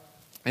shower.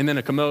 And then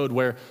a commode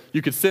where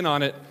you could sit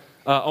on it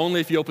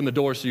only if you open the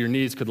door so your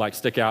knees could, like,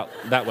 stick out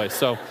that way.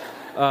 So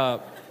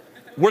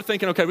we're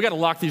thinking, okay, we got to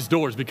lock these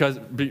doors because,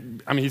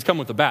 he's coming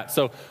with a bat.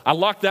 So I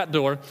locked that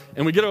door,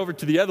 and we get over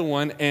to the other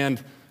one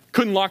and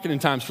couldn't lock it in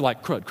time. So we're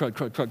like,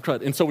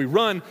 crud. And so we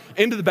run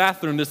into the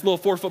bathroom, this little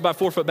 4 foot by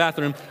 4 foot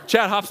bathroom.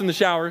 Chad hops in the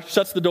shower,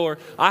 shuts the door.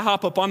 I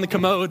hop up on the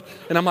commode,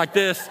 and I'm like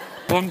this.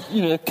 I'm,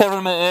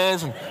 covering my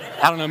eyes. And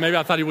I don't know, maybe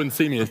I thought he wouldn't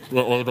see me.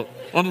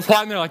 I'm just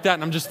lying there like that,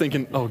 and I'm just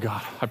thinking, oh,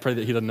 God, I pray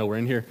that he doesn't know we're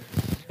in here.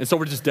 And so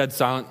we're just dead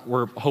silent.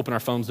 We're hoping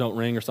our phones don't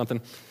ring or something.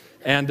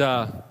 And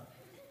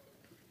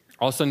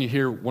all of a sudden, you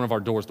hear one of our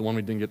doors, the one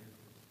we didn't get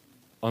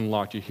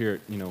unlocked. You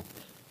hear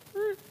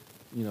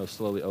it,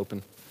 slowly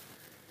open.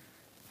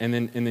 And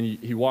then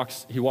he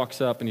walks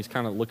up, and he's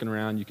kind of looking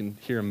around. You can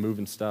hear him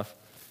moving stuff.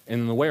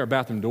 And the way our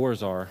bathroom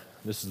doors are,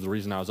 this is the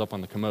reason I was up on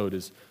the commode,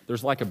 is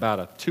there's like about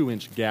a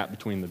 2-inch gap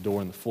between the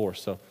door and the floor.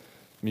 So,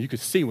 you could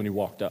see when he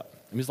walked up.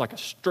 He's like a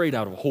straight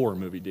out of a horror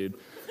movie, dude.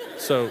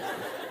 So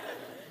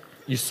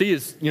you see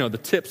his, the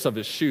tips of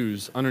his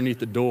shoes underneath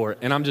the door,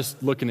 and I'm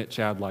just looking at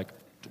Chad like,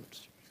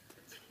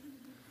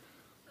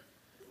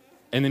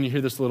 and then you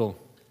hear this little,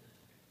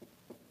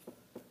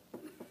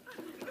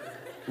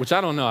 which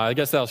I don't know. I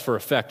guess that was for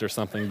effect or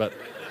something,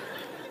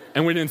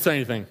 and we didn't say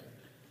anything.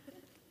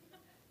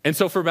 And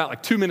so for about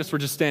like 2 minutes, we're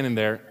just standing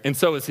there, and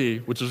so is he,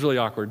 which was really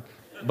awkward.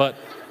 But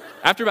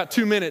after about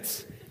 2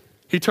 minutes,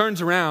 he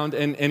turns around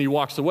and he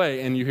walks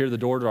away, and you hear the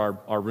door to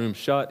our room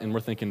shut, and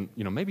we're thinking,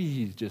 maybe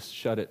he just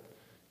shut it.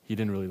 He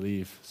didn't really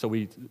leave. So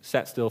we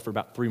sat still for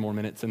about 3 more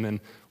minutes, and then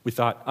we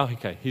thought, oh,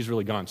 okay, he's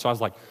really gone. So I was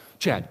like,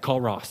 Chad,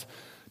 call Ross.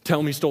 Tell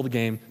him he stole the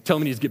game. Tell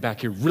him he needs to get back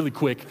here really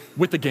quick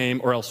with the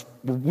game or else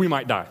we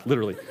might die,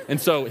 literally.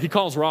 And so he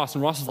calls Ross,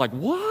 and Ross is like,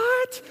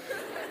 what?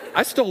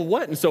 I stole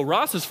what? And so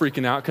Ross is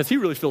freaking out because he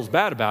really feels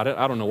bad about it.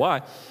 I don't know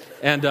why.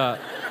 And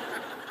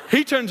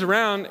he turns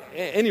around.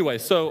 Anyway,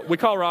 so we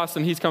call Ross,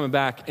 and he's coming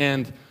back.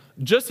 And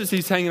just as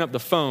he's hanging up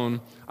the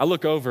phone, I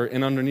look over,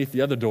 and underneath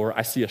the other door,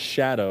 I see a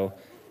shadow,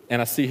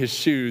 and I see his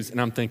shoes, and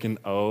I'm thinking,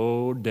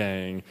 oh,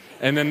 dang.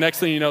 And then next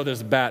thing you know,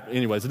 there's a bat.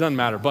 Anyways, it doesn't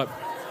matter. But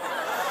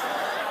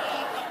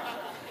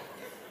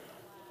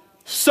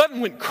Sutton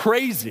went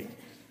crazy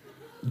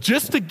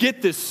just to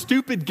get this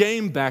stupid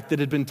game back that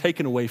had been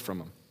taken away from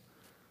him.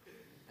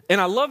 And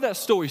I love that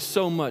story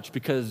so much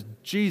because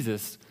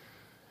Jesus,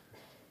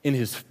 in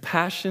his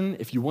passion,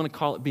 if you want to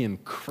call it being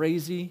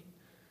crazy,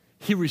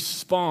 he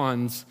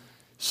responds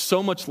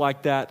so much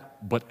like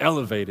that, but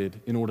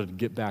elevated in order to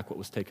get back what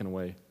was taken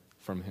away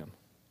from him.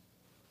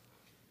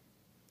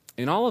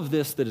 And all of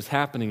this that is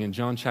happening in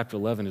John chapter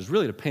 11 is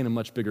really to paint a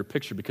much bigger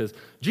picture, because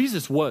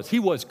Jesus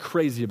was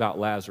crazy about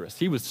Lazarus.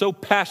 He was so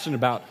passionate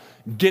about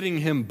getting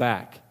him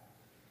back.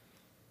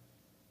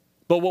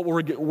 But what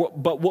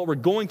we're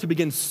going to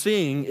begin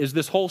seeing is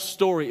this whole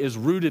story is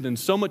rooted in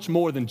so much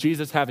more than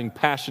Jesus having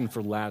passion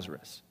for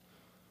Lazarus.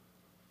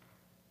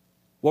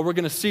 What we're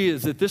going to see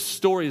is that this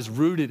story is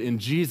rooted in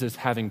Jesus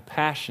having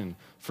passion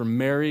for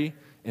Mary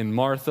and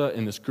Martha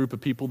and this group of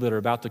people that are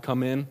about to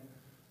come in,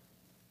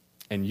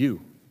 and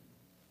you.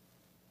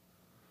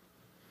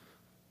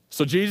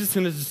 So Jesus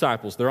and his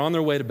disciples, they're on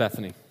their way to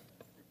Bethany.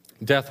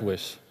 Death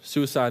wish,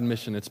 suicide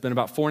mission. It's been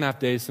about 4.5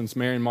 days since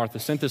Mary and Martha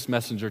sent this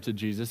messenger to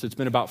Jesus. It's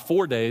been about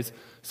 4 days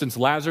since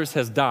Lazarus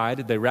has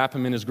died. They wrap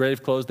him in his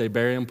grave clothes, they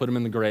bury him, put him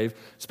in the grave.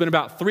 It's been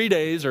about 3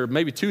 days or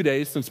maybe 2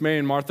 days since Mary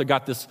and Martha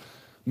got this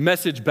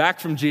message back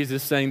from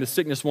Jesus saying the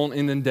sickness won't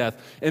end in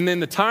death. And then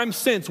the time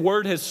since,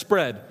 word has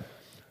spread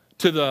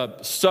to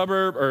the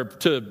suburb, or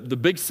to the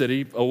big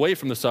city away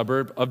from the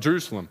suburb of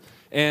Jerusalem.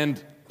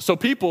 And so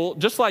people,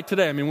 just like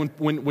today, I mean,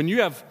 when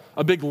you have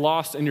a big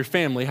loss in your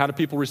family, how do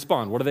people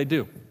respond? What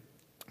do?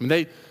 I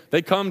mean,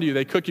 they come to you,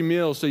 they cook you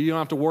meals so you don't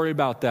have to worry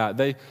about that.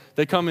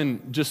 They come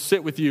and just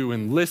sit with you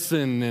and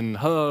listen and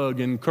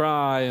hug and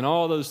cry and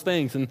all those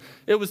things. And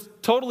it was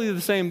totally the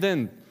same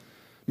then.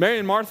 Mary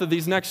and Martha,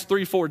 these next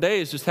 3-4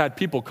 days, just had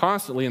people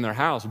constantly in their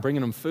house,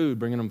 bringing them food,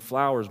 bringing them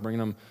flowers, bringing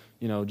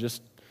them,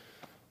 just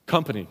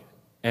company.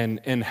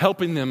 And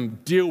helping them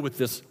deal with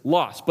this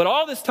loss. But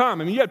all this time,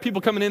 I mean, you had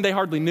people coming in they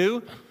hardly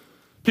knew.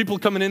 People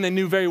coming in they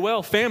knew very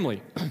well,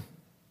 family.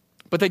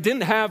 But they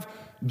didn't have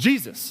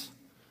Jesus,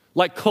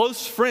 like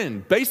close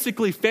friend,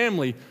 basically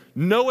family,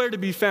 nowhere to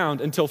be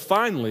found until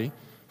finally,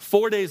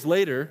 4 days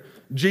later,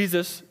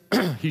 Jesus,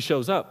 he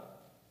shows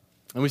up.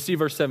 And we see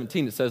verse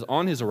 17, it says,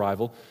 on his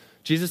arrival,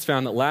 Jesus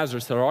found that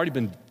Lazarus had already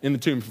been in the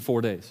tomb for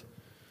 4 days.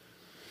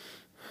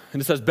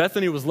 And it says,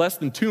 Bethany was less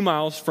than 2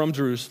 miles from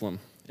Jerusalem.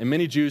 And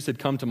many Jews had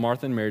come to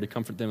Martha and Mary to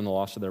comfort them in the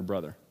loss of their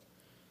brother.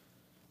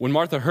 When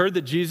Martha heard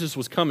that Jesus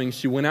was coming,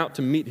 she went out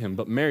to meet him,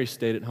 but Mary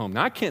stayed at home.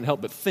 Now, I can't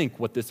help but think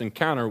what this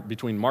encounter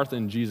between Martha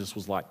and Jesus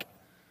was like.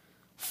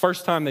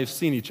 First time they've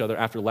seen each other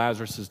after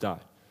Lazarus has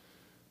died.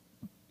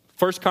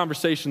 First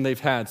conversation they've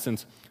had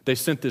since they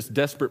sent this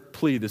desperate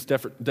plea, this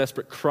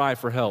desperate cry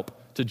for help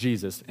to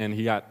Jesus, and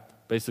he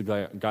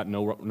basically got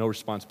no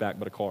response back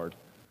but a card.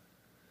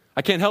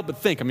 I can't help but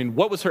think, I mean,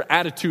 what was her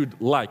attitude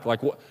like?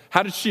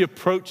 How did she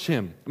approach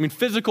him? I mean,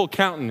 physical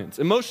countenance,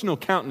 emotional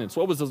countenance,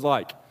 what was it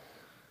like?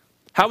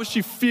 How was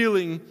she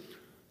feeling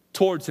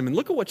towards him? And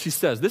look at what she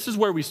says. This is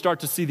where we start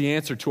to see the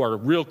answer to our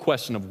real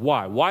question of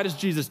why. Why does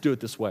Jesus do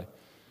it this way?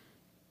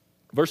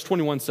 Verse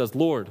 21 says,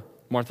 Lord,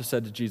 Martha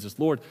said to Jesus,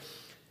 Lord,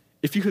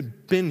 if you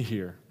had been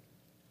here,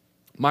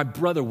 my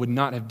brother would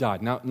not have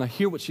died. Now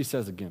hear what she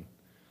says again.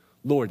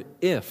 Lord,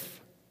 if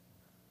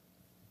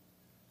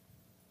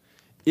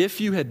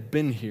you had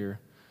been here,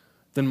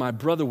 then my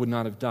brother would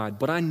not have died.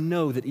 But I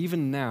know that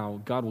even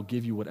now, God will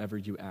give you whatever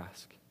you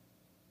ask.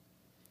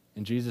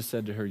 And Jesus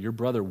said to her, your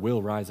brother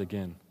will rise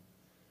again.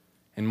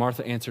 And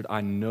Martha answered, I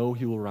know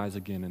he will rise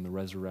again in the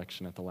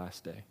resurrection at the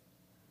last day.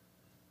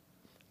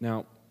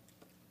 Now,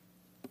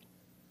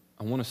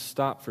 I want to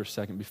stop for a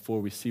second before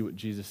we see what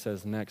Jesus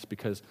says next,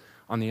 because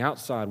on the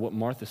outside, what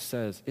Martha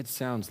says, it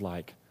sounds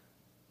like,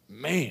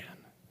 man,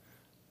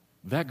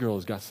 that girl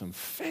has got some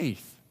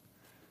faith.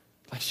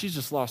 Like she's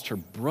just lost her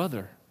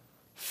brother,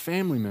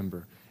 family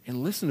member.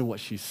 And listen to what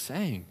she's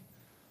saying.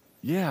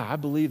 Yeah, I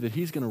believe that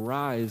he's going to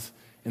rise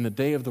in the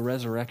day of the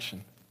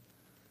resurrection.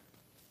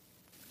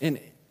 And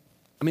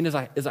I mean, as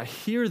I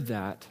hear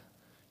that,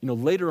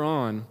 later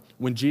on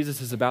when Jesus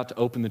is about to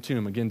open the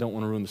tomb, again, don't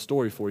want to ruin the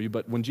story for you,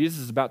 but when Jesus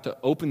is about to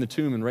open the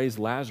tomb and raise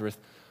Lazarus,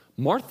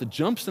 Martha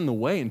jumps in the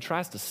way and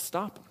tries to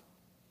stop him.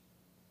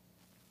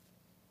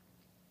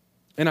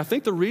 And I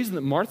think the reason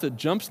that Martha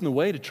jumps in the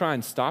way to try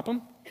and stop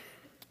him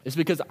is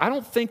because I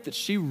don't think that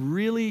she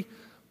really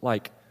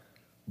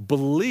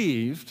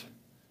believed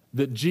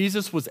that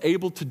Jesus was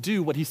able to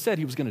do what he said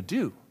he was going to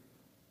do.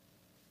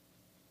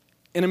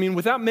 And I mean,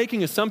 without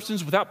making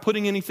assumptions, without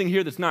putting anything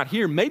here that's not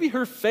here, maybe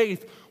her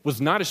faith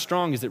was not as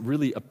strong as it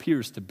really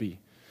appears to be.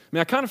 I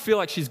mean, I kind of feel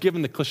like she's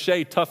given the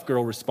cliche tough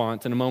girl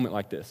response in a moment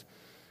like this.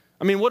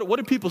 I mean, what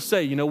do people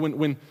say,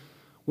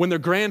 when their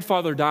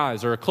grandfather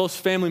dies or a close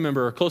family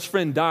member or a close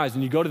friend dies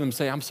and you go to them and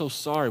say, I'm so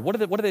sorry. What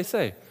do they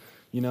say?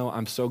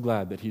 I'm so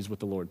glad that he's with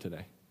the Lord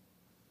today.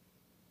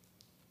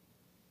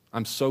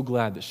 I'm so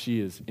glad that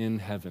she is in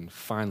heaven,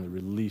 finally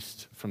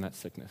released from that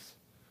sickness.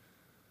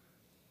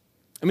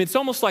 I mean, it's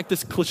almost like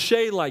this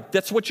cliche,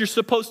 that's what you're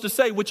supposed to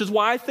say, which is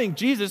why I think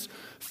Jesus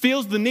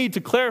feels the need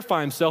to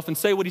clarify himself and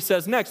say what he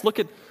says next. Look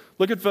at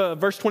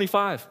verse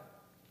 25.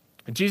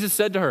 And Jesus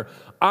said to her,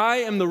 I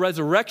am the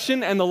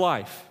resurrection and the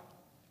life.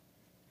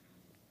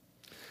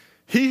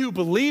 He who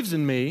believes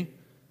in me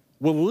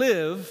will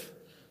live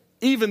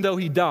even though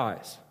he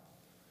dies.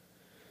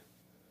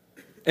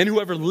 And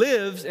whoever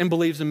lives and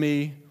believes in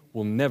me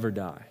will never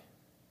die.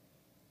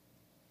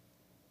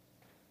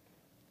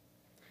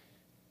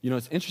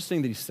 It's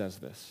interesting that he says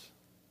this.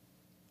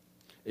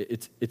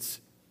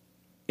 It's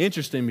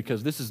interesting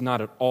because this is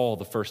not at all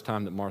the first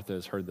time that Martha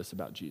has heard this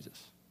about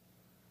Jesus.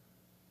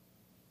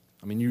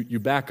 I mean, you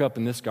back up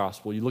in this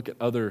gospel, you look at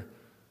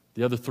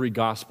the other three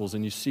gospels,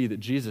 and you see that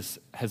Jesus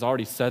has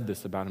already said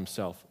this about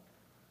himself.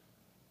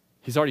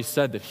 He's already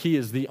said that he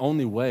is the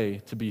only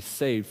way to be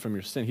saved from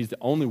your sin. He's the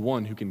only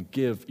one who can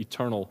give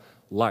eternal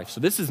life.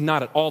 So this is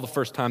not at all the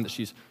first time that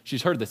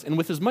she's heard this. And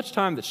with as much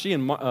time that she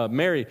and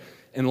Mary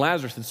and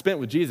Lazarus had spent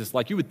with Jesus,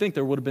 like you would think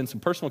there would have been some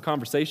personal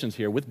conversations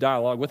here with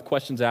dialogue, with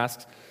questions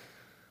asked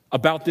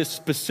about this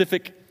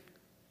specific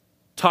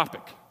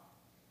topic.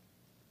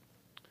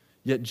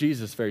 Yet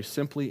Jesus very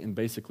simply and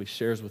basically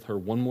shares with her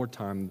one more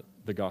time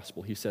the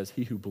gospel. He says,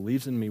 "He who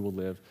believes in me will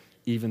live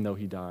even though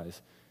he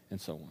dies," and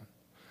so on.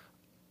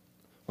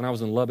 When I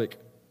was in Lubbock,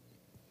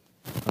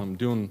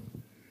 doing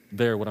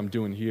there what I'm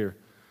doing here,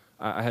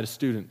 I had a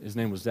student, his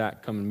name was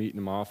Zach, come and meet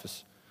in my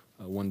office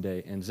one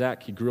day. And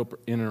Zach, he grew up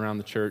in and around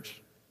the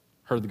church,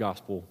 heard the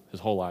gospel his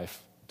whole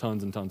life,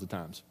 tons and tons of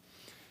times.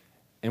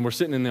 And we're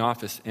sitting in the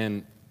office,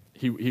 and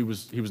he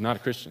was not a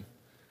Christian.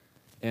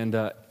 And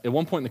at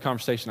one point in the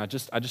conversation, I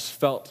just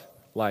felt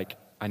like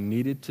I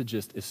needed to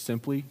just, as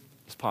simply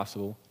as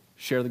possible,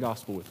 share the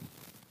gospel with him.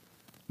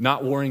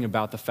 Not worrying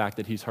about the fact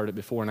that he's heard it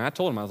before. And I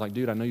told him, I was like,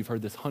 dude, I know you've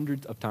heard this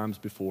hundreds of times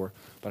before,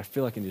 but I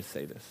feel like I need to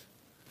say this.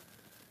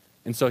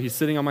 And so he's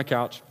sitting on my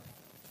couch,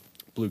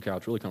 blue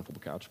couch, really comfortable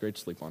couch, great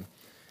to sleep on.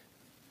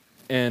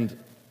 And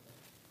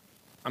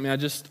I mean, I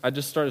just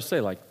started to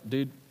say, like,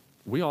 dude,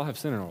 we all have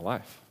sin in our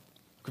life.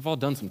 We've all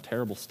done some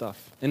terrible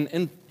stuff.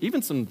 And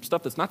even some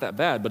stuff that's not that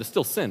bad, but it's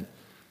still sin.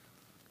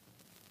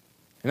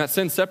 And that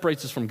sin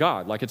separates us from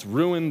God. Like, it's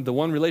ruined the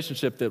one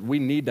relationship that we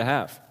need to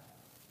have,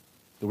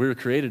 that we were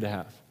created to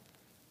have.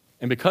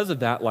 And because of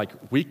that, like,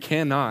 we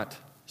cannot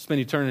spend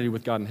eternity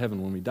with God in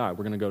heaven when we die.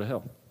 We're going to go to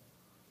hell.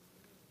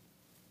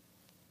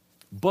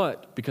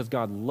 But because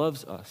God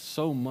loves us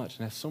so much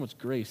and has so much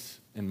grace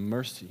and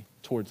mercy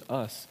towards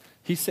us,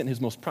 he sent his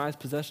most prized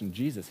possession,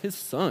 Jesus, his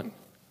son,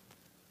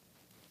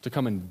 to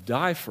come and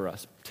die for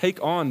us,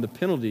 take on the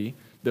penalty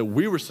that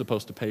we were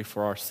supposed to pay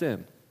for our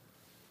sin.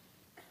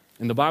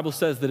 And the Bible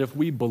says that if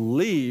we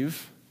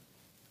believe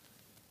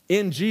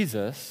in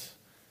Jesus,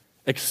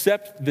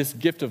 accept this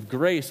gift of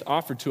grace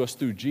offered to us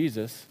through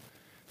Jesus,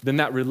 then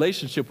that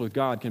relationship with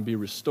God can be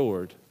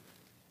restored.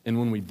 And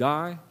when we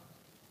die,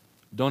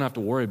 don't have to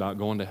worry about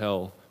going to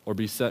hell or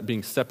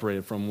being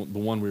separated from the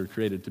one we were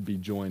created to be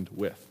joined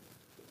with.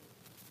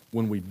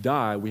 When we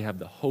die, we have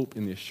the hope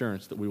and the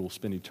assurance that we will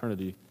spend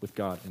eternity with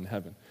God in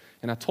heaven.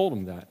 And I told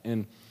him that,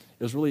 and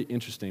it was really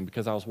interesting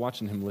because I was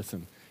watching him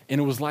listen, and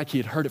it was like he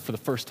had heard it for the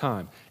first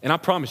time. And I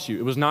promise you,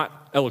 it was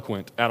not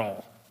eloquent at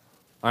all.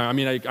 I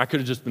mean, I could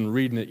have just been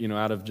reading it,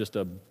 out of just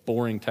a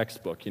boring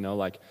textbook,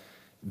 like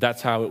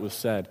that's how it was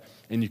said.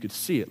 And you could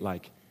see it,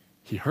 like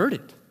he heard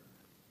it.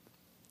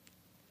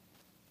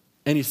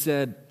 And he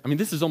said, I mean,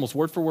 this is almost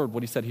word for word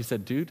what he said. He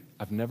said, dude,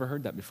 I've never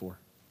heard that before.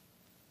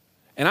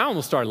 And I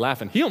almost started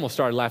laughing. He almost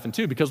started laughing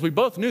too, because we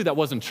both knew that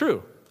wasn't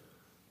true.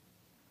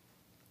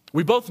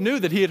 We both knew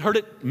that he had heard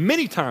it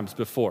many times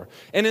before.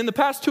 And in the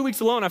past 2 weeks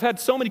alone, I've had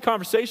so many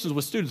conversations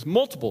with students,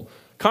 multiple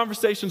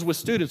conversations with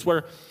students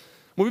where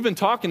we've been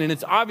talking and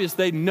it's obvious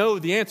they know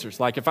the answers.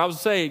 Like if I was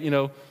to say,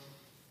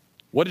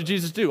 what did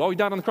Jesus do? Oh, he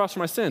died on the cross for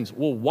my sins.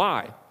 Well,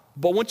 why?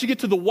 But once you get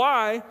to the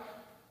why,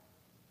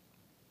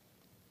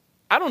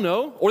 I don't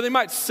know. Or they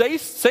might say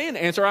an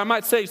answer. Or I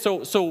might say,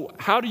 so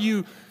how do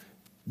you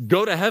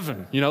go to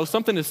heaven?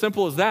 Something as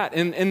simple as that.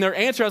 And their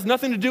answer has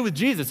nothing to do with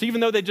Jesus, even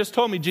though they just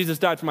told me Jesus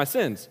died for my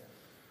sins.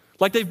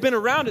 Like they've been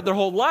around it their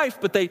whole life,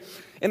 but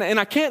and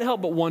I can't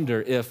help but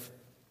wonder if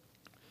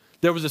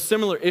there was a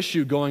similar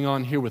issue going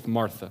on here with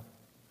Martha.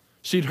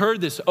 She'd heard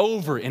this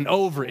over and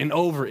over and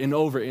over and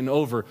over and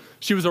over.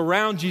 She was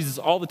around Jesus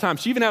all the time.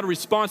 She even had a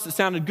response that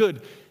sounded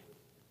good.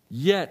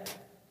 Yet,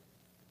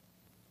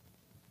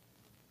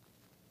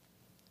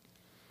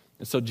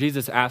 and so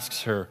Jesus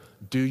asks her,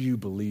 do you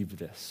believe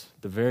this?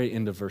 The very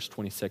end of verse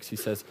 26, he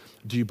says,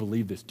 do you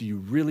believe this? Do you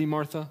really,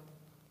 Martha?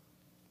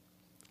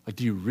 Like,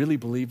 do you really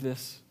believe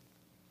this?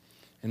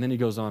 And then he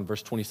goes on,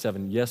 verse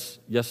 27, yes,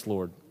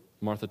 Lord.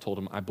 Martha told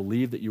him, I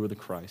believe that you are the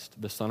Christ,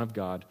 the Son of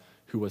God,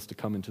 who was to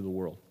come into the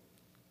world.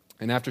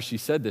 And after she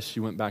said this, she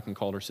went back and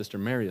called her sister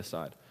Mary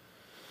aside.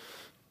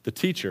 The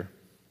teacher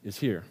is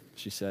here,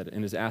 she said,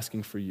 and is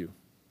asking for you.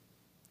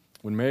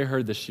 When Mary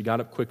heard this, she got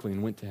up quickly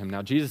and went to him.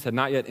 Now, Jesus had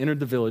not yet entered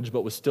the village,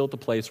 but was still at the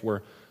place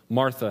where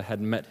Martha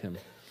had met him.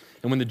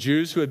 And when the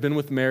Jews who had been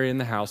with Mary in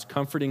the house,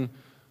 comforting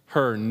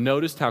her,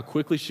 noticed how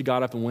quickly she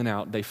got up and went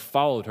out, they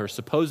followed her,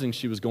 supposing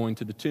she was going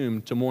to the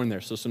tomb to mourn there.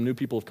 So some new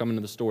people have come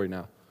into the story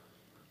now.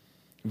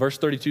 Verse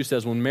 32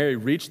 says, when Mary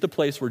reached the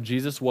place where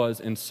Jesus was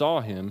and saw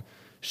him,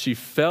 she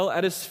fell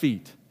at his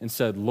feet and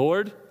said,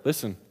 Lord,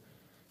 listen.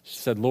 She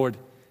said, Lord,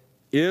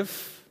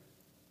 if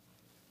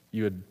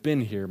you had been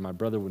here, my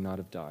brother would not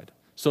have died.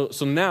 So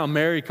now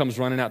Mary comes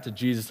running out to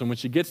Jesus, and when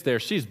she gets there,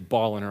 she's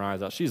bawling her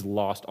eyes out. She's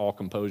lost all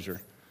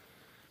composure.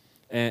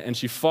 And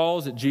she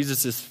falls at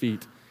Jesus'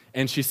 feet,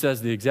 And she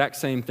says the exact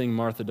same thing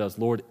Martha does.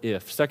 Lord,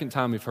 if. Second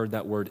time we've heard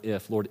that word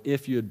if. Lord,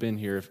 if you had been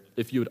here,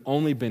 if you had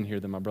only been here,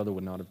 then my brother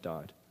would not have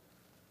died.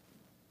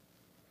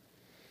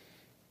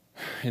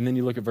 And then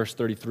you look at verse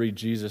 33,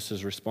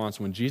 Jesus' response.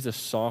 When Jesus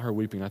saw her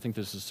weeping, I think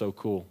this is so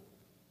cool.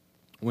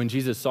 When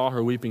Jesus saw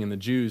her weeping and the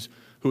Jews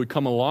who had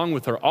come along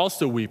with her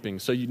also weeping,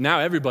 so now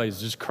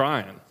everybody's just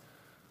crying.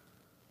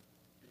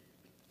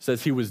 It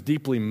says he was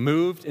deeply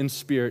moved in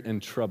spirit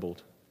and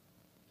troubled.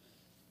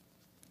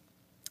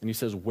 And he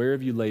says, where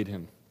have you laid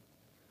him?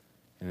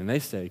 And then they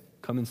say,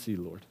 come and see,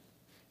 Lord.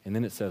 And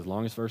then it says,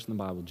 longest verse in the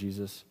Bible,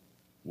 Jesus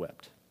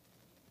wept.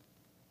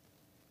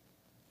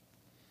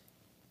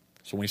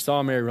 So when he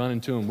saw Mary run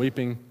into him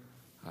weeping,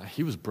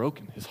 he was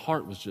broken. His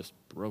heart was just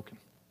broken.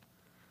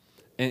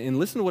 And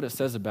listen to what it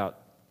says about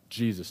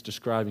Jesus,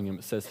 describing him.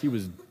 It says he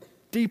was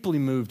deeply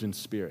moved in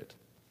spirit.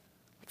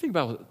 Think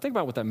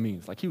about what that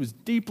means. Like he was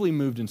deeply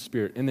moved in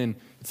spirit. And then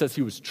it says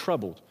he was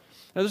troubled.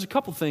 Now, there's a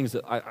couple things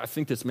that I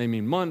think this may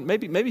mean. One,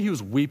 maybe he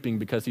was weeping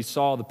because he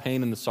saw the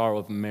pain and the sorrow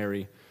of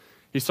Mary.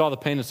 He saw the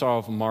pain and sorrow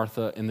of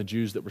Martha and the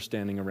Jews that were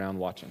standing around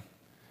watching.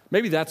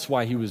 Maybe that's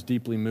why he was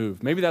deeply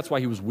moved. Maybe that's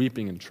why he was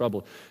weeping and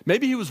troubled.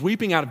 Maybe he was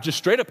weeping out of just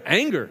straight up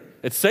anger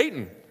at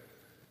Satan.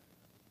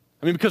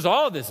 I mean, because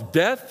all of this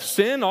death,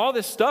 sin, all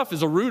this stuff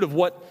is a root of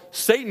what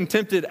Satan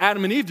tempted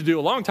Adam and Eve to do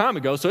a long time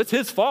ago, so it's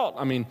his fault.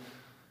 I mean,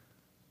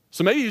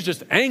 so maybe he's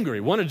just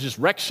angry, wanted to just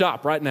wreck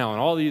shop right now, and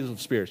all these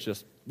spirits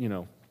just,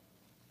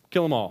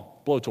 kill them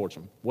all, blowtorch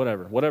them,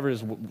 whatever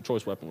his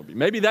choice weapon would be.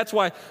 Maybe that's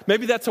why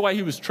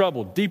he was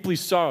troubled, deeply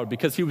sorrowed,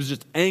 because he was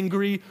just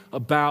angry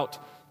about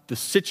the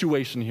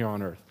situation here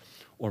on earth.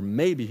 Or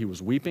maybe he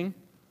was weeping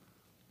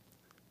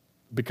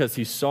because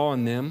he saw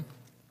in them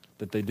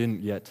that they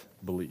didn't yet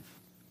believe.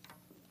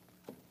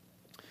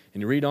 And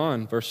you read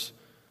on, verse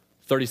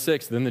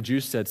 36, then the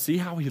Jews said, see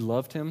how he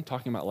loved him,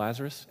 talking about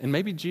Lazarus? And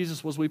maybe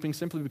Jesus was weeping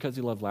simply because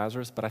he loved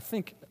Lazarus, but I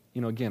think,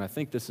 I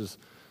think this is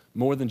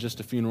more than just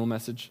a funeral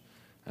message.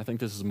 I think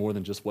this is more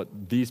than just what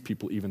these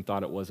people even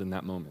thought it was in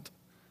that moment.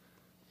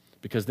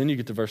 Because then you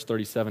get to verse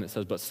 37, it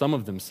says, but some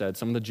of them said,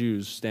 some of the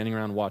Jews standing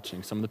around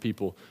watching, some of the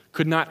people,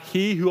 could not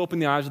he who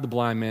opened the eyes of the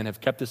blind man have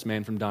kept this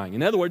man from dying?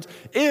 In other words,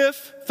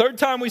 third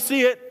time we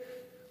see it,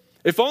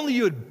 if only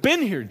you had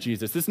been here,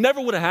 Jesus, this never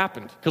would have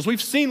happened, because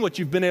we've seen what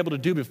you've been able to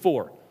do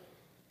before.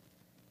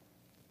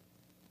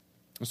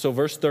 And so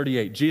verse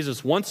 38,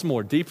 Jesus, once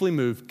more, deeply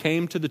moved,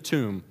 came to the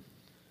tomb.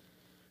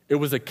 It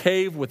was a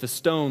cave with a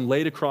stone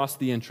laid across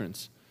the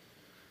entrance.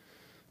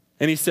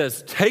 And he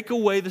says, take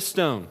away the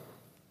stone.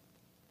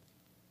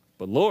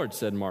 But Lord,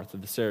 said Martha,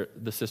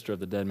 the sister of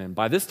the dead man,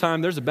 by this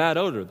time there's a bad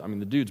odor. I mean,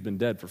 the dude's been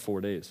dead for 4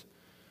 days.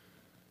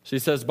 She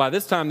says, by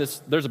this time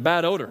there's a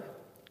bad odor,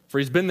 for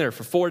he's been there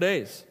for 4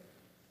 days.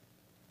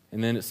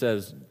 And then it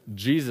says,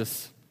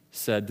 Jesus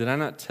said, did I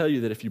not tell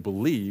you that if you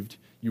believed,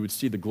 you would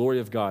see the glory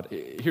of God?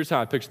 Here's how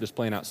I picture this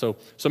playing out. So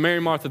Mary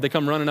and Martha, they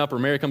come running up, or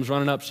Mary comes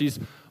running up. She's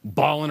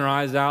bawling her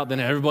eyes out. Then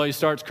everybody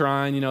starts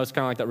crying. It's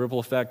kind of like that ripple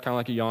effect, kind of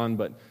like a yawn,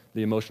 but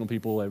the emotional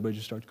people, everybody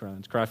just starts crying.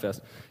 It's cry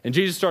fest. And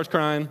Jesus starts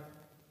crying.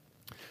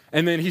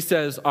 And then he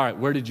says, all right,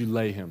 where did you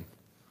lay him?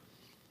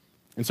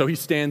 And so he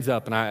stands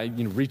up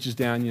and reaches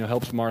down,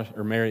 helps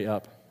Mary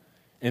up.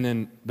 And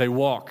then they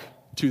walk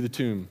to the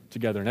tomb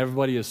together, and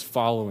everybody is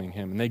following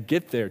him. And they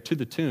get there to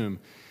the tomb.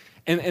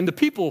 And the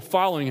people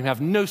following him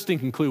have no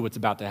stinking clue what's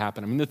about to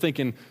happen. I mean, they're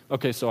thinking,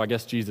 okay, so I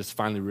guess Jesus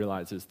finally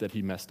realizes that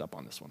he messed up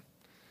on this one.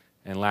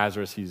 And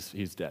Lazarus,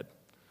 he's dead.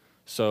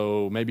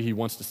 So maybe he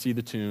wants to see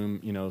the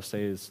tomb,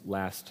 say his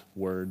last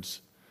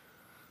words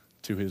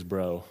to his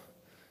bro.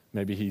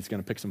 Maybe he's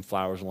going to pick some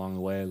flowers along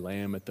the way, lay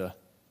him at the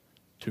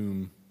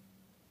tomb,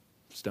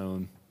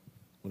 stone,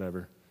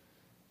 whatever.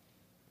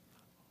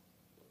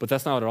 But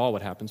that's not at all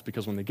what happens,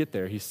 because when they get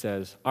there, he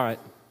says, all right,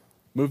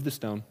 move the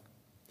stone.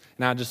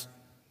 Now just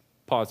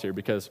pause here,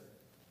 because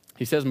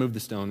he says move the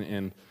stone,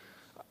 and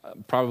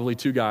probably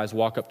 2 guys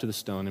walk up to the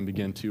stone and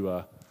begin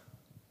to,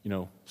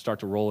 start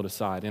to roll it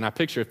aside. And I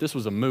picture if this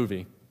was a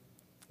movie,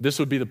 this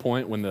would be the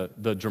point when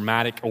the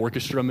dramatic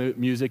orchestra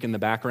music in the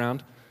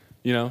background,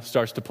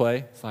 starts to play.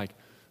 It's like,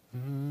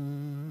 no,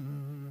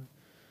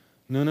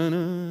 no, no,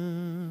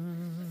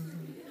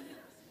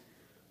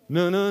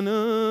 no, no,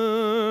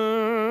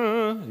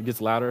 no. It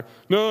gets louder.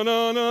 No,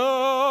 no,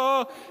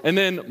 no. And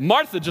then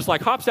Martha just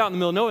hops out in the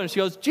middle of nowhere and she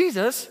goes,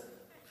 Jesus,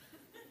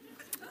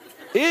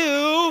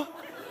 ew.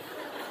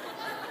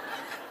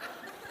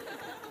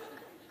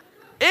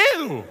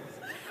 Ew.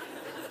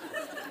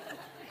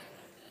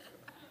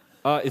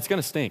 It's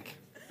going to stink.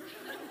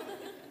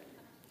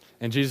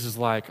 And Jesus is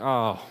like,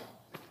 oh,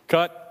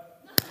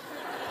 cut.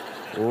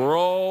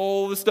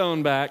 Roll the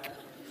stone back.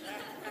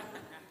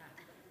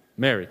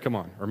 Mary, come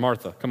on. Or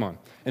Martha, come on.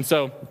 And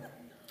so,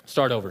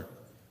 start over.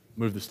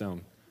 Move the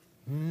stone.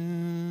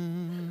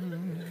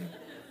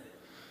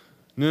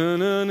 No,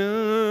 no, no.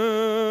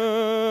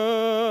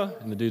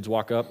 And the dudes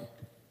walk up.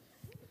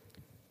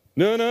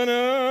 No, no,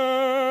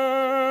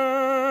 no.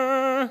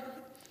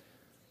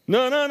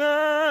 No, no,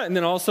 no. And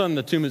then all of a sudden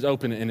the tomb is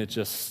open and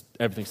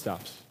everything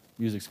stops.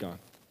 Music's gone.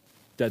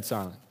 Dead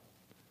silent.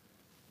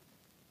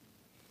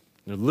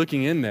 They're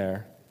looking in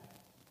there.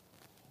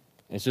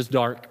 It's just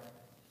dark.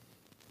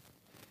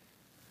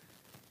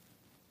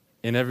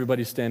 And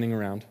everybody's standing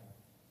around.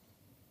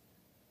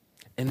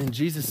 And then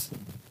Jesus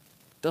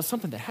does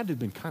something that had to have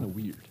been kind of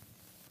weird.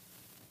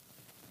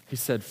 He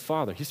said,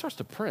 Father. He starts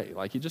to pray.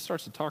 Like he just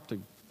starts to talk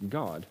to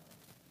God.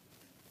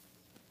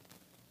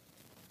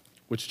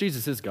 Which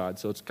Jesus is God,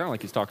 so it's kind of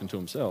like he's talking to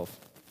himself.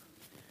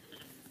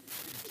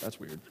 That's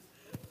weird.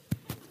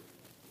 So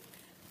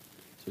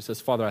he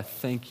says, Father, I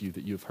thank you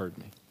that you have heard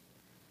me.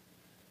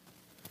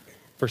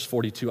 Verse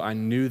 42, I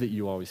knew that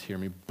you always hear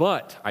me,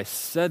 but I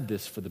said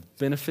this for the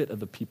benefit of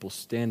the people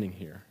standing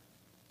here,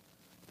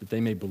 that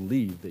they may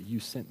believe that you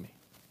sent me.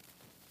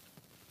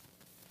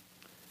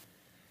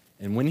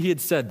 And when he had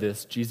said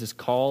this, Jesus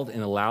called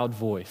in a loud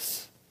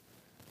voice,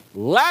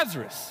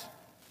 Lazarus,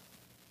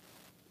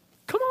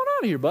 come on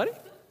out of here, buddy.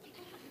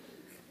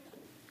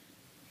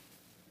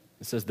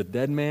 It says the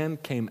dead man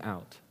came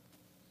out.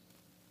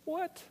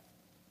 What?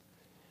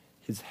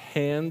 His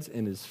hands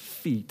and his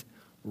feet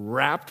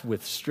wrapped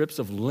with strips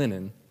of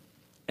linen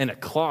and a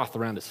cloth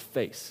around his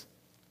face.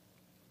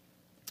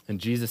 And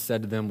Jesus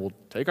said to them, well,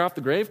 take off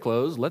the grave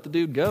clothes, let the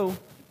dude go.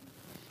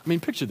 I mean,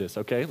 picture this,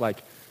 okay?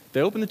 Like, they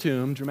open the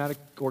tomb, dramatic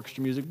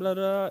orchestra music, blah,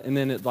 blah, and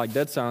then it, like,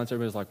 dead silence.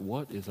 Everybody's like,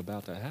 what is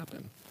about to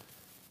happen?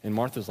 And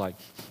Martha's like,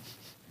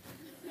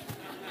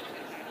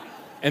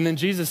 and then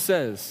Jesus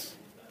says,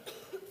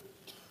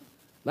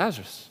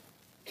 Lazarus,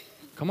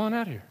 come on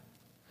out here.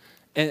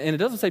 And it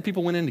doesn't say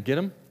people went in to get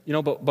him, you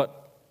know,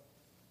 but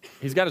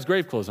he's got his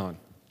grave clothes on.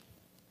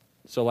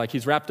 So, like,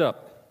 he's wrapped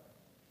up.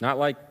 Not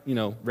like, you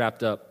know,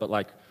 wrapped up, but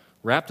like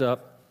wrapped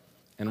up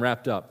and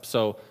wrapped up.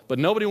 So, but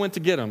nobody went to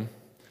get him.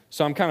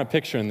 So I'm kind of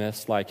picturing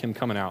this, like him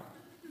coming out.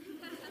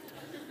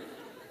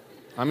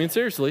 I mean,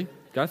 seriously,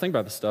 got to think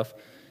about this stuff.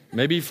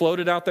 Maybe he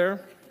floated out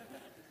there.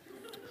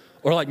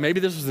 Or like maybe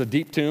this was a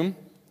deep tomb.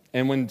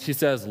 And when she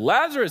says,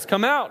 Lazarus,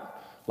 come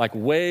out, like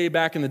way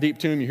back in the deep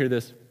tomb, you hear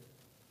this.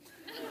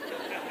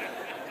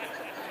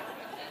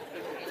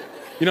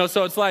 You know,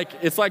 so it's like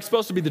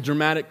supposed to be the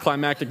dramatic,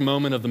 climactic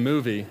moment of the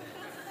movie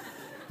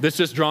that's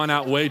just drawn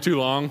out way too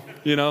long,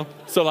 you know?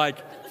 So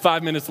like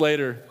 5 minutes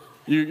later,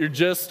 you're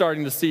just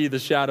starting to see the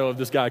shadow of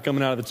this guy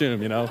coming out of the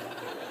tomb, you know?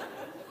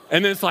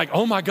 And then it's like,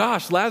 oh my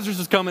gosh, Lazarus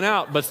is coming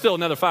out, but still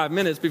another 5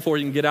 minutes before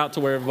you can get out to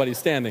where everybody's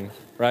standing,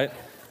 right?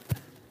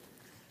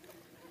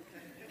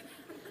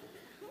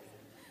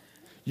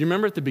 You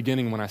remember at the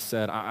beginning when I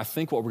said, I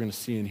think what we're going to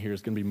see in here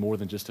is going to be more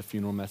than just a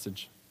funeral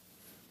message.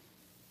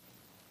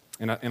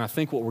 And I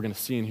think what we're going to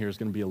see in here is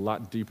going to be a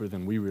lot deeper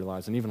than we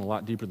realize, and even a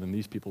lot deeper than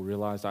these people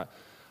realize. I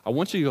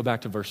want you to go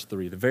back to verse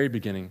 3, the very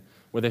beginning,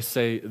 where they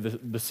say,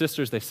 the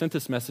sisters, they sent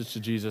this message to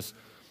Jesus,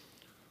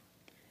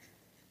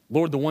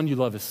 Lord, the one you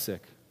love is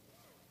sick.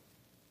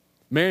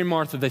 Mary and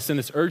Martha, they send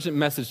this urgent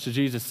message to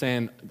Jesus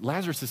saying,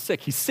 Lazarus is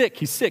sick. He's sick.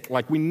 He's sick.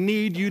 Like, we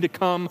need you to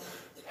come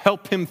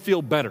help him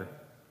feel better.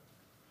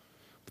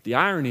 But the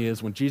irony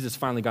is when Jesus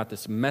finally got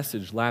this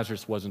message,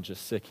 Lazarus wasn't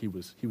just sick. He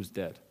was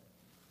dead.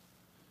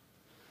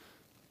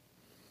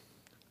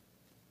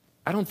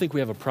 I don't think we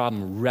have a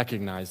problem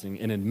recognizing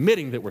and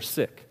admitting that we're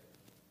sick.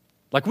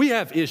 Like, we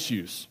have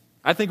issues.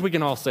 I think we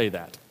can all say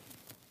that.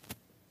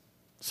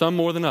 Some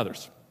more than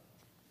others.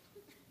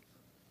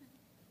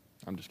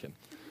 I'm just kidding.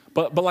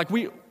 But like,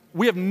 we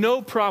have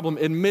no problem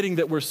admitting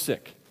that we're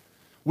sick.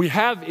 We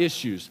have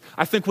issues.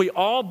 I think we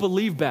all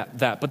believe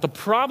that. But the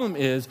problem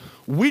is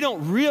we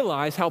don't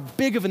realize how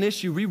big of an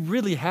issue we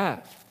really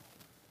have.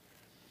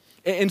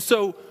 And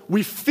so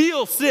we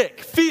feel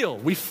sick,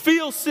 we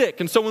feel sick.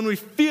 And so when we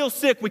feel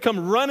sick, we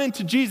come running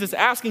to Jesus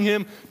asking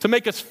him to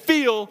make us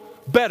feel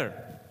better.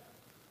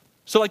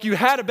 So like you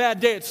had a bad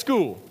day at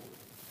school,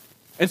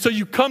 and so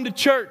you come to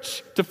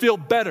church to feel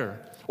better.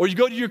 Or you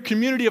go to your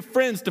community of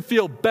friends to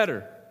feel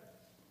better.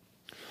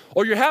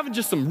 Or you're having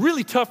just some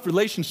really tough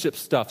relationship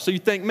stuff. So you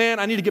think, man,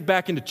 I need to get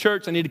back into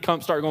church. I need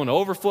to start going to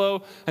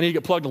Overflow. I need to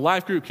get plugged in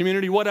life group,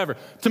 community, whatever,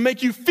 to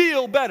make you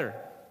feel better.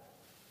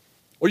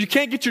 Or you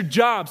can't get your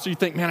job, so you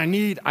think,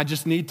 man, I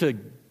just need to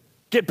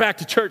get back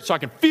to church so I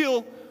can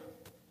feel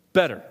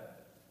better.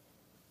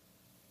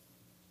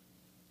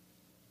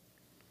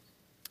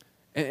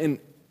 And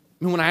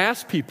when I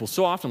ask people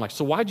so often, like,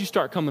 so why'd you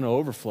start coming to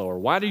Overflow? Or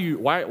why'd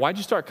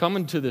you start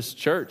coming to this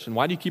church? And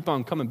why do you keep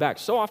on coming back?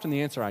 So often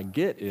the answer I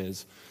get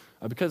is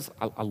because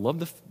I love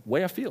the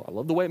way I feel. I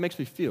love the way it makes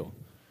me feel.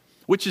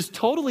 Which is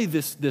totally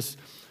this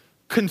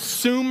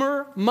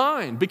consumer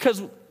mind.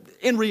 Because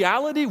in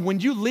reality, when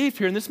you leave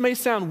here, and this may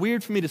sound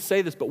weird for me to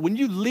say this, but when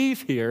you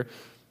leave here,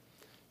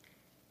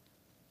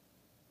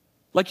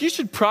 like, you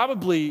should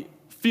probably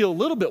feel a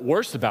little bit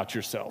worse about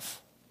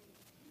yourself.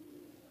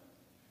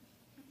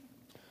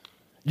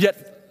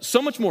 Yet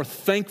so much more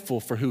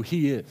thankful for who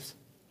he is.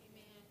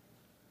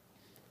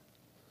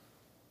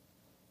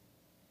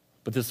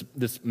 But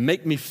this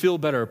make me feel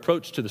better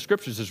approach to the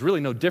scriptures is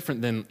really no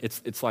different than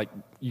it's like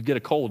you get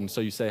a cold and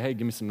so you say, hey,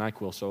 give me some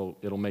NyQuil so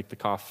it'll make the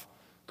cough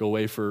go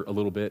away for a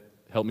little bit,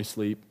 help me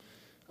sleep,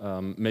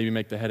 maybe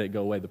make the headache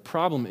go away. The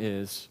problem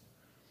is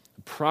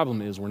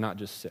we're not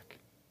just sick.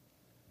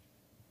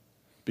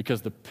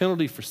 Because the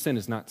penalty for sin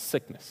is not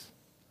sickness.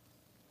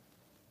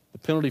 The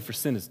penalty for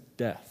sin is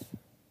death.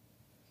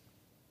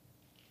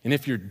 And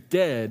if you're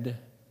dead,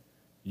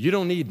 you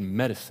don't need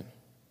medicine.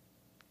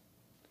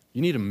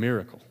 You need a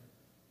miracle.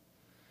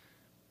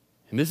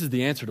 And this is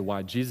the answer to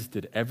why Jesus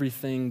did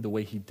everything the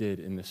way he did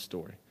in this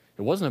story.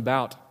 It wasn't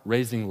about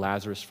raising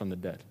Lazarus from the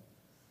dead.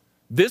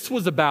 This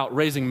was about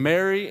raising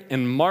Mary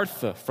and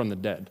Martha from the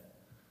dead.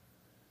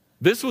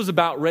 This was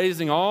about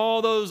raising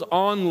all those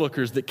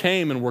onlookers that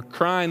came and were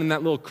crying in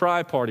that little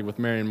cry party with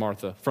Mary and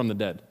Martha from the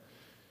dead.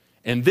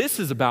 And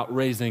this is about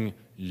raising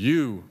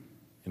you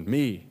and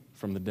me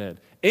from the dead.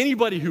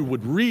 Anybody who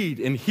would read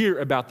and hear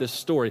about this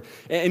story,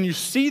 and you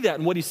see that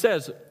in what he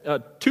says,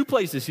 2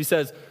 places he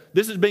says,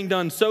 this is being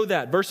done so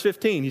that, verse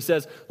 15, he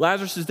says,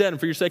 Lazarus is dead, and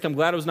for your sake I'm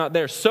glad I was not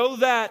there. So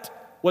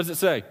that, what does it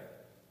say?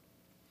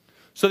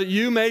 So that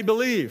you may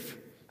believe.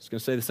 It's going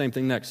to say the same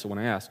thing next, so when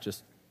I ask,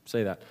 just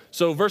say that.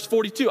 So verse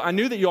 42, I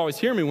knew that you always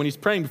hear me when he's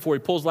praying before he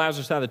pulls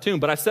Lazarus out of the tomb,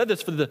 but I said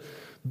this for the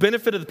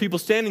benefit of the people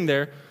standing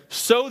there,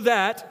 so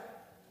that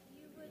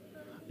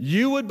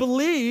you would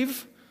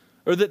believe,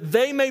 or that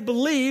they may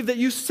believe that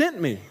you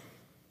sent me.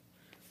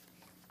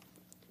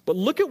 But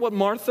look at what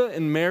Martha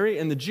and Mary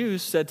and the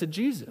Jews said to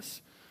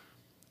Jesus.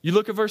 You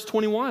look at verse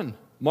 21.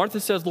 Martha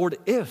says, Lord,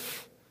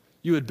 if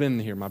you had been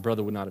here, my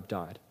brother would not have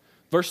died.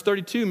 Verse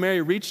 32,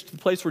 Mary reached the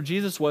place where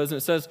Jesus was, and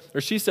it says, or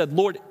she said,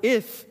 Lord,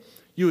 if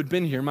you had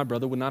been here, my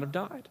brother would not have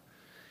died.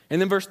 And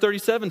then verse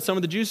 37, some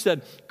of the Jews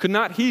said, could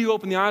not he who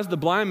opened the eyes of the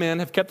blind man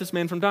have kept this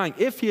man from dying?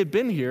 If he had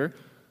been here,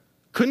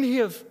 couldn't he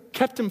have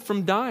kept him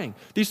from dying?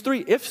 These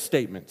 3 if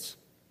statements,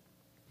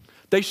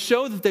 they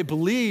show that they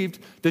believed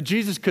that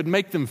Jesus could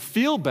make them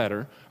feel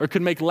better or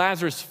could make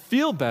Lazarus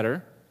feel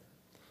better.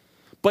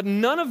 But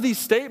none of these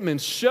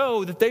statements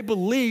show that they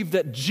believed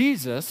that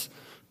Jesus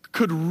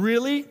could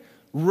really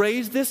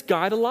raise this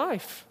guy to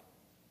life.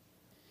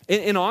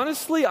 And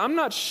honestly, I'm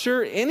not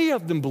sure any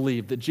of them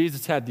believed that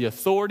Jesus had the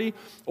authority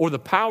or the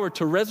power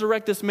to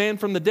resurrect this man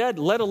from the dead,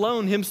 let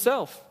alone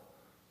himself.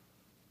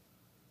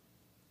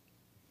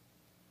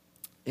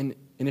 And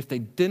if they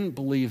didn't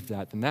believe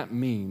that, then that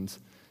means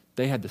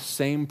they had the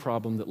same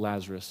problem that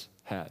Lazarus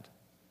had.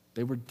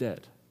 They were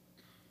dead.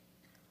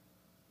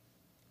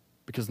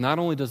 Because not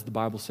only does the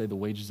Bible say the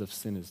wages of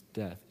sin is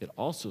death, it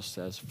also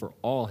says, for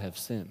all have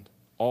sinned.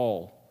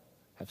 All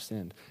have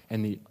sinned.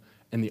 And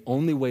the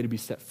only way to be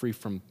set free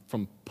from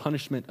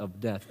punishment of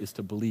death is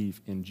to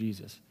believe in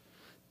Jesus.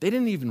 They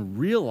didn't even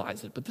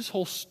realize it, but this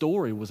whole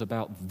story was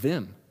about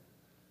them.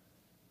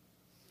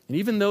 And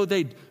even though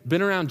they'd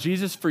been around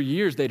Jesus for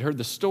years, they'd heard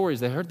the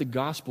stories, they heard the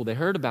gospel, they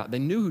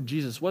knew who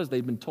Jesus was,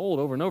 they'd been told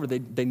over and over,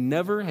 they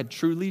never had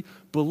truly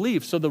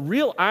believed. So the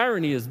real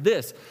irony is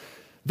this.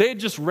 They had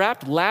just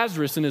wrapped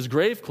Lazarus in his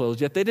grave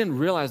clothes, yet they didn't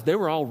realize they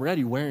were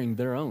already wearing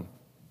their own.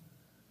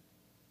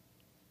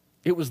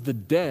 It was the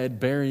dead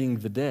burying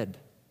the dead.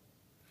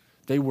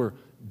 They were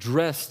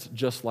dressed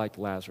just like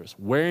Lazarus,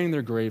 wearing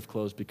their grave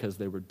clothes because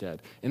they were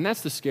dead. And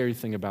that's the scary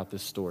thing about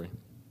this story.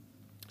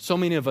 So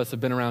many of us have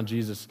been around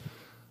Jesus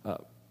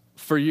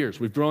for years.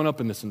 We've grown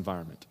up in this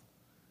environment.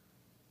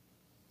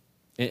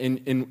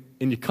 And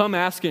you come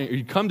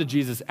to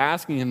Jesus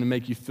asking him to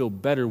make you feel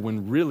better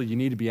when really you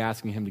need to be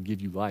asking him to give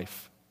you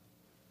life.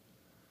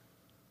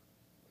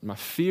 My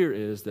fear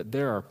is that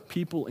there are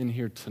people in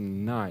here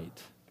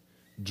tonight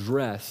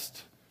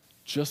dressed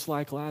just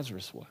like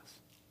Lazarus was.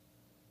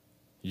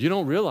 You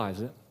don't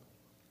realize it,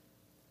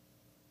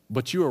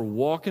 but you are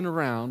walking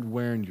around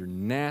wearing your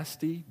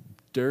nasty,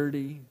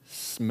 dirty,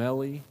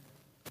 smelly,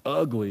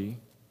 ugly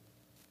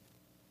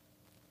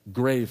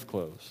grave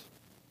clothes.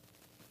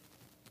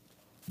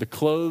 The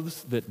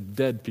clothes that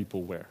dead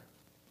people wear.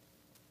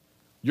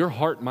 Your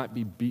heart might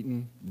be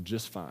beating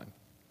just fine.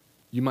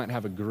 You might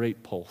have a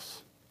great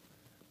pulse.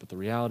 But the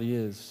reality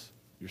is,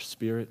 your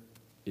spirit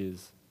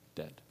is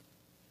dead.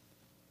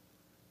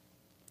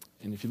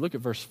 And if you look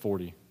at verse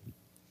 40,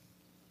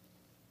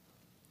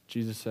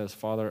 Jesus says,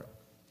 Father,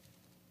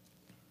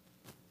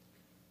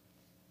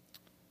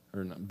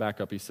 or no, back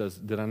up, he says,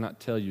 did I not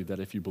tell you that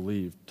if you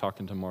believed,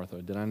 talking to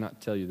Martha, did I not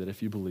tell you that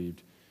if you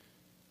believed,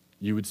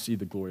 you would see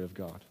the glory of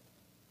God?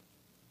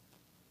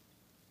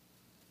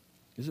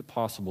 Is it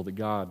possible that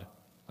God,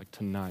 like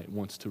tonight,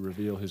 wants to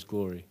reveal his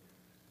glory,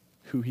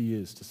 who he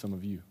is to some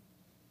of you?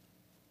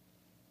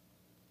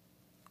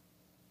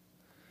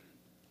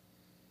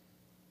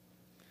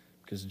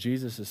 Because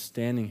Jesus is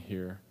standing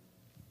here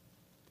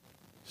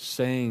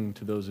saying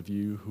to those of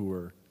you who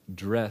are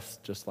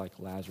dressed just like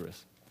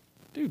Lazarus,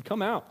 dude,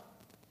 come out.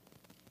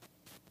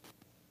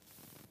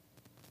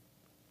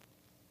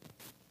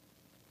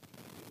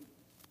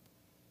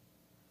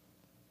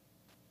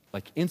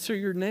 Like, insert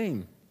your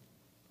name.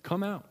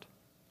 Come out.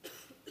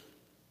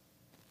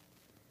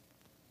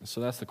 And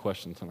so that's the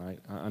question tonight.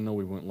 I know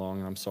we went long,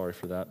 and I'm sorry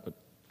for that, but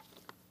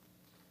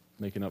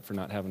making up for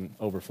not having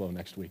overflow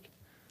next week.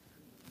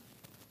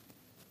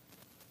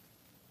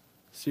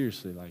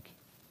 Seriously, like,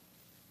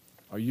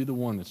 are you the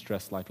one that's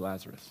dressed like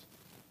Lazarus?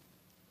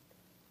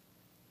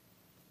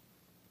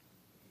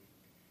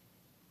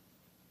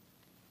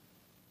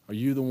 Are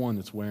you the one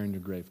that's wearing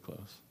your grave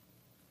clothes?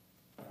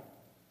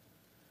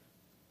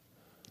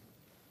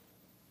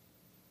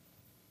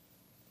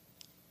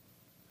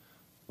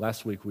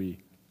 Last week we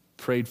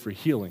prayed for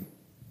healing.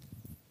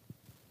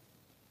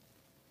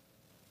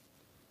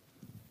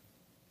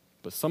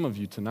 But some of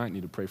you tonight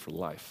need to pray for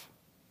life.